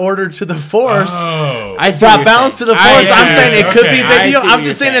that brought order to the Force. Oh. I see what Brought you're balance saying. to the Force. see I'm what saying you're it could saying. be I Baby see Yoda. what I'm you're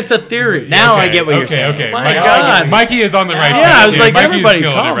just saying saying. it's a theory. Now I get what you're saying. Okay. My Mikey, God. Mikey is on the right. Yeah, track. I was like, Mikey's everybody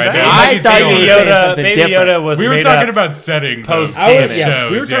killing calm it right down. now. I Mikey's thought killing you it. were saying something Baby different. Yoda was We were made talking up about settings. post of canon.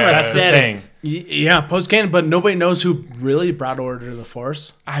 shows, we were talking about That's the thing. settings. Yeah, post canon, but nobody knows who really brought order to the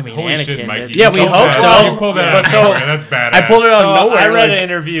Force. I mean, Holy Anakin. shit, Mikey. Yeah, we So hope bad. so. You pulled that out of So- nowhere. That's badass. I pulled it out So of nowhere. I read like- an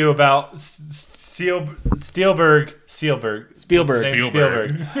interview about Spielberg.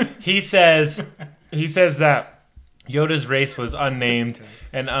 He says that Yoda's race was unnamed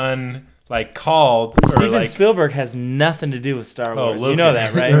and called. Steven Spielberg has nothing to do with Star Oh, Wars. You know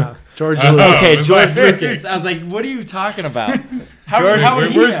Lucas. that, right? George Oh. Lucas. Okay, it's George like- Lucas. I was like, what are you talking about? How, George, how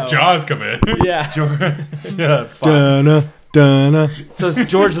would he where's know? Jaws come in? Yeah. Fuck. Dun-na. So it's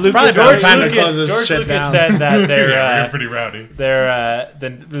George Lucas. probably about George time to Lucas, close this George shit Lucas down. said that Yeah, we're pretty rowdy.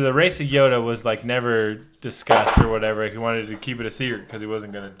 the race of Yoda was never discussed or whatever. He wanted to keep it a secret because he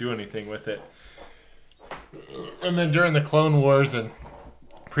wasn't going to do anything with it. And then during the Clone Wars and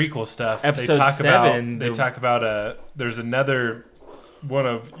prequel stuff, Episode they talk 7, about the- there's another one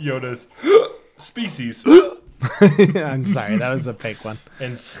of Yoda's species, I'm sorry, that was a fake one.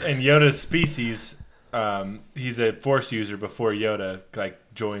 and Yoda's species. He's a Force user before Yoda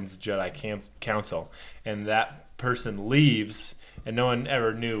joins the Jedi Council, and that person leaves, and no one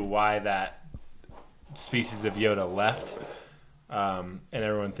ever knew why that species of Yoda left, and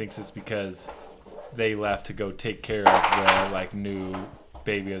everyone thinks it's because they left to go take care of the new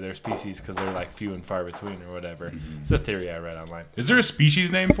baby of their species because they're few and far between or whatever. Mm-hmm. It's a theory I read online. Is there a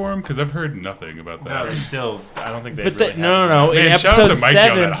species name for him? Because I've heard nothing about No, that. they still. I don't think they. But really no. In Man, shout out episode to Mikey on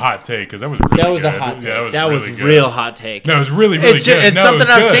 7, that hot take because that was really that was good. a hot take. Yeah, that was really good. real hot take. No, it was really, really It's good. it's No, something it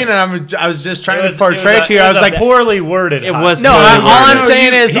was I've good. seen, and I was just trying It was- to portray it it was to you. I was a like, poorly worded. It hot was take. no, poorly all I'm worded.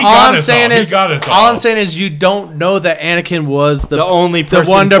 saying is, He all got I'm us saying all. He is, got us all all. I'm saying is, you don't know that Anakin was The only the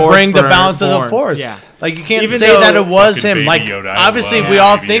person one to Force bring the burn- balance of the born. Force. Yeah. Like you can't Even say though that it was fucking him. Baby Like Yoda, I obviously love we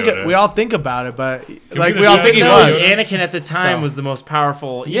all Baby think Yoda. we all think about it, but like get we a all shout think he out No, to was. Yoda? Anakin at the time So- was the most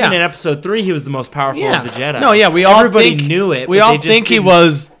powerful. Yeah. Even in episode 3, he was the most powerful of the Jedi. No, yeah, we all Everybody think, knew it. We but all they just think he didn't-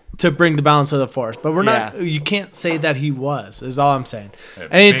 was to bring the balance of the Force, but we're Yeah. not. You can't say that he was. Is all I'm saying. Yeah,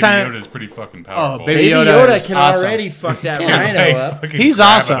 Anytime. Baby Yoda is pretty fucking powerful. Baby Baby Yoda Yoda, is can awesome. already fuck that Yeah. rhino Hey, up. fucking He's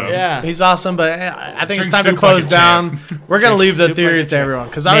grabbing awesome. him. Yeah. He's awesome, but I think it's Drink time to soup close like a down. We're gonna leave the soup theories like a to champ. everyone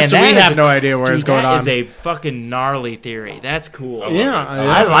because Man, honestly we that is have a- no idea where it's Dude, going that on. is a fucking gnarly theory. That's cool. Yeah,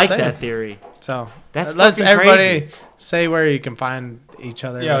 I like saying. that theory. So That's let's fucking everybody crazy. say where you can find each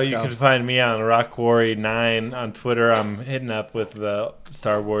other. Yeah, Let's you go. can find me on Rock Quarry 9 on Twitter. I'm hitting up with the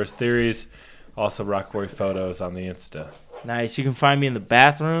Star Wars theories. Also, Rock Quarry photos on the Insta. Nice. You can find me in the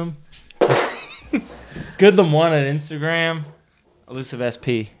bathroom. Goodlam1 on Instagram.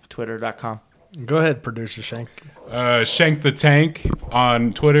 ElusiveSP, Twitter.com. Go ahead, producer Shank. Shank the Tank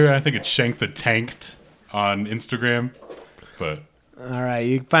on Twitter. I think it's Shank the Tanked on Instagram. But All right,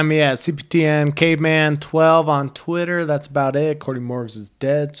 you can find me at CPTN Caveman 12 on Twitter. That's about it. Cordy Morgs is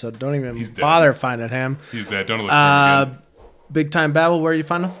dead, so don't even He's dead. bother finding him. he's dead. Don't look for him again. Big Time Babble, where you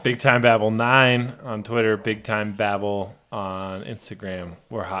find him? Big Time Babble 9 on Twitter. Big Time Babble on Instagram.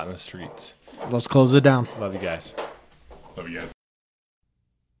 We're hot in the streets. Let's close it down. Love you guys. Love you guys.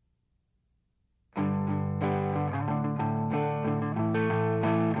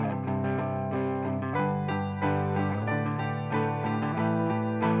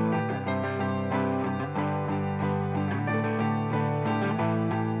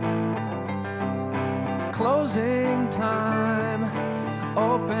 Closing time.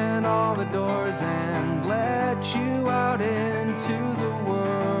 Open all the doors and let you out into the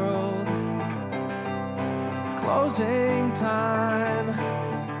world. Closing time.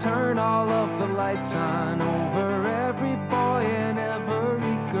 Turn all of the lights on over every boy and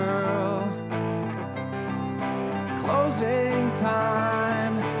every girl. Closing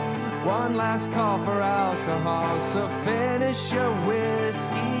time. One last call for alcohol, so finish your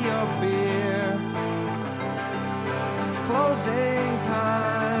whiskey or beer. Closing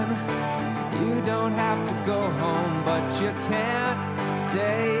time. You don't have to go home, but you can't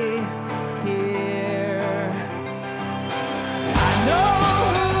stay here. I know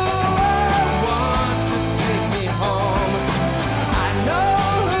who I want to take me home. I know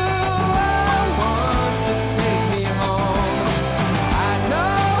who I want to take me home. I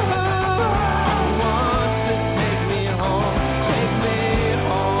know who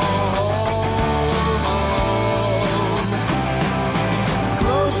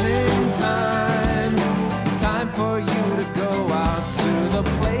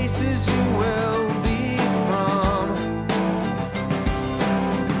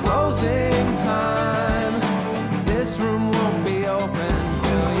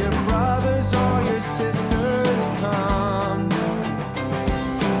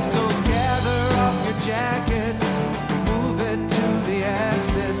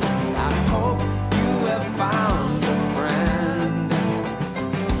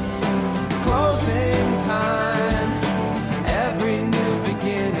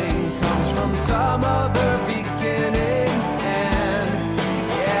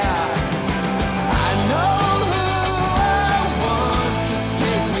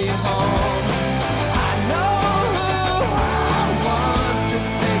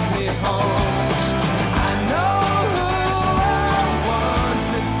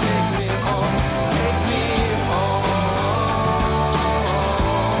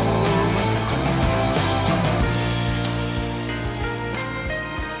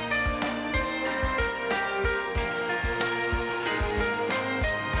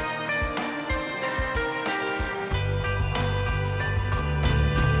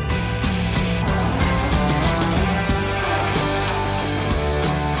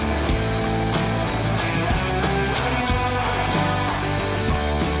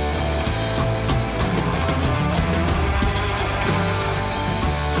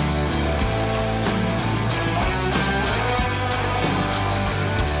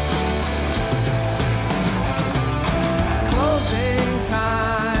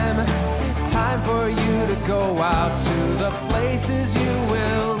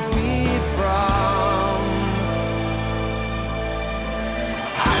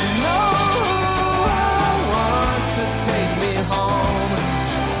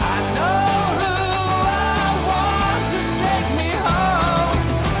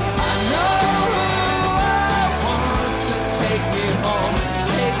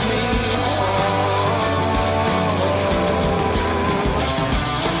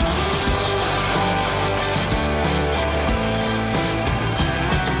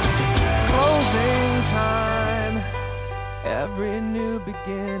new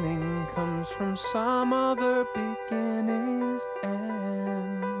beginning comes from some other beginning's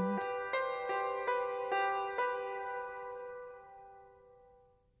end.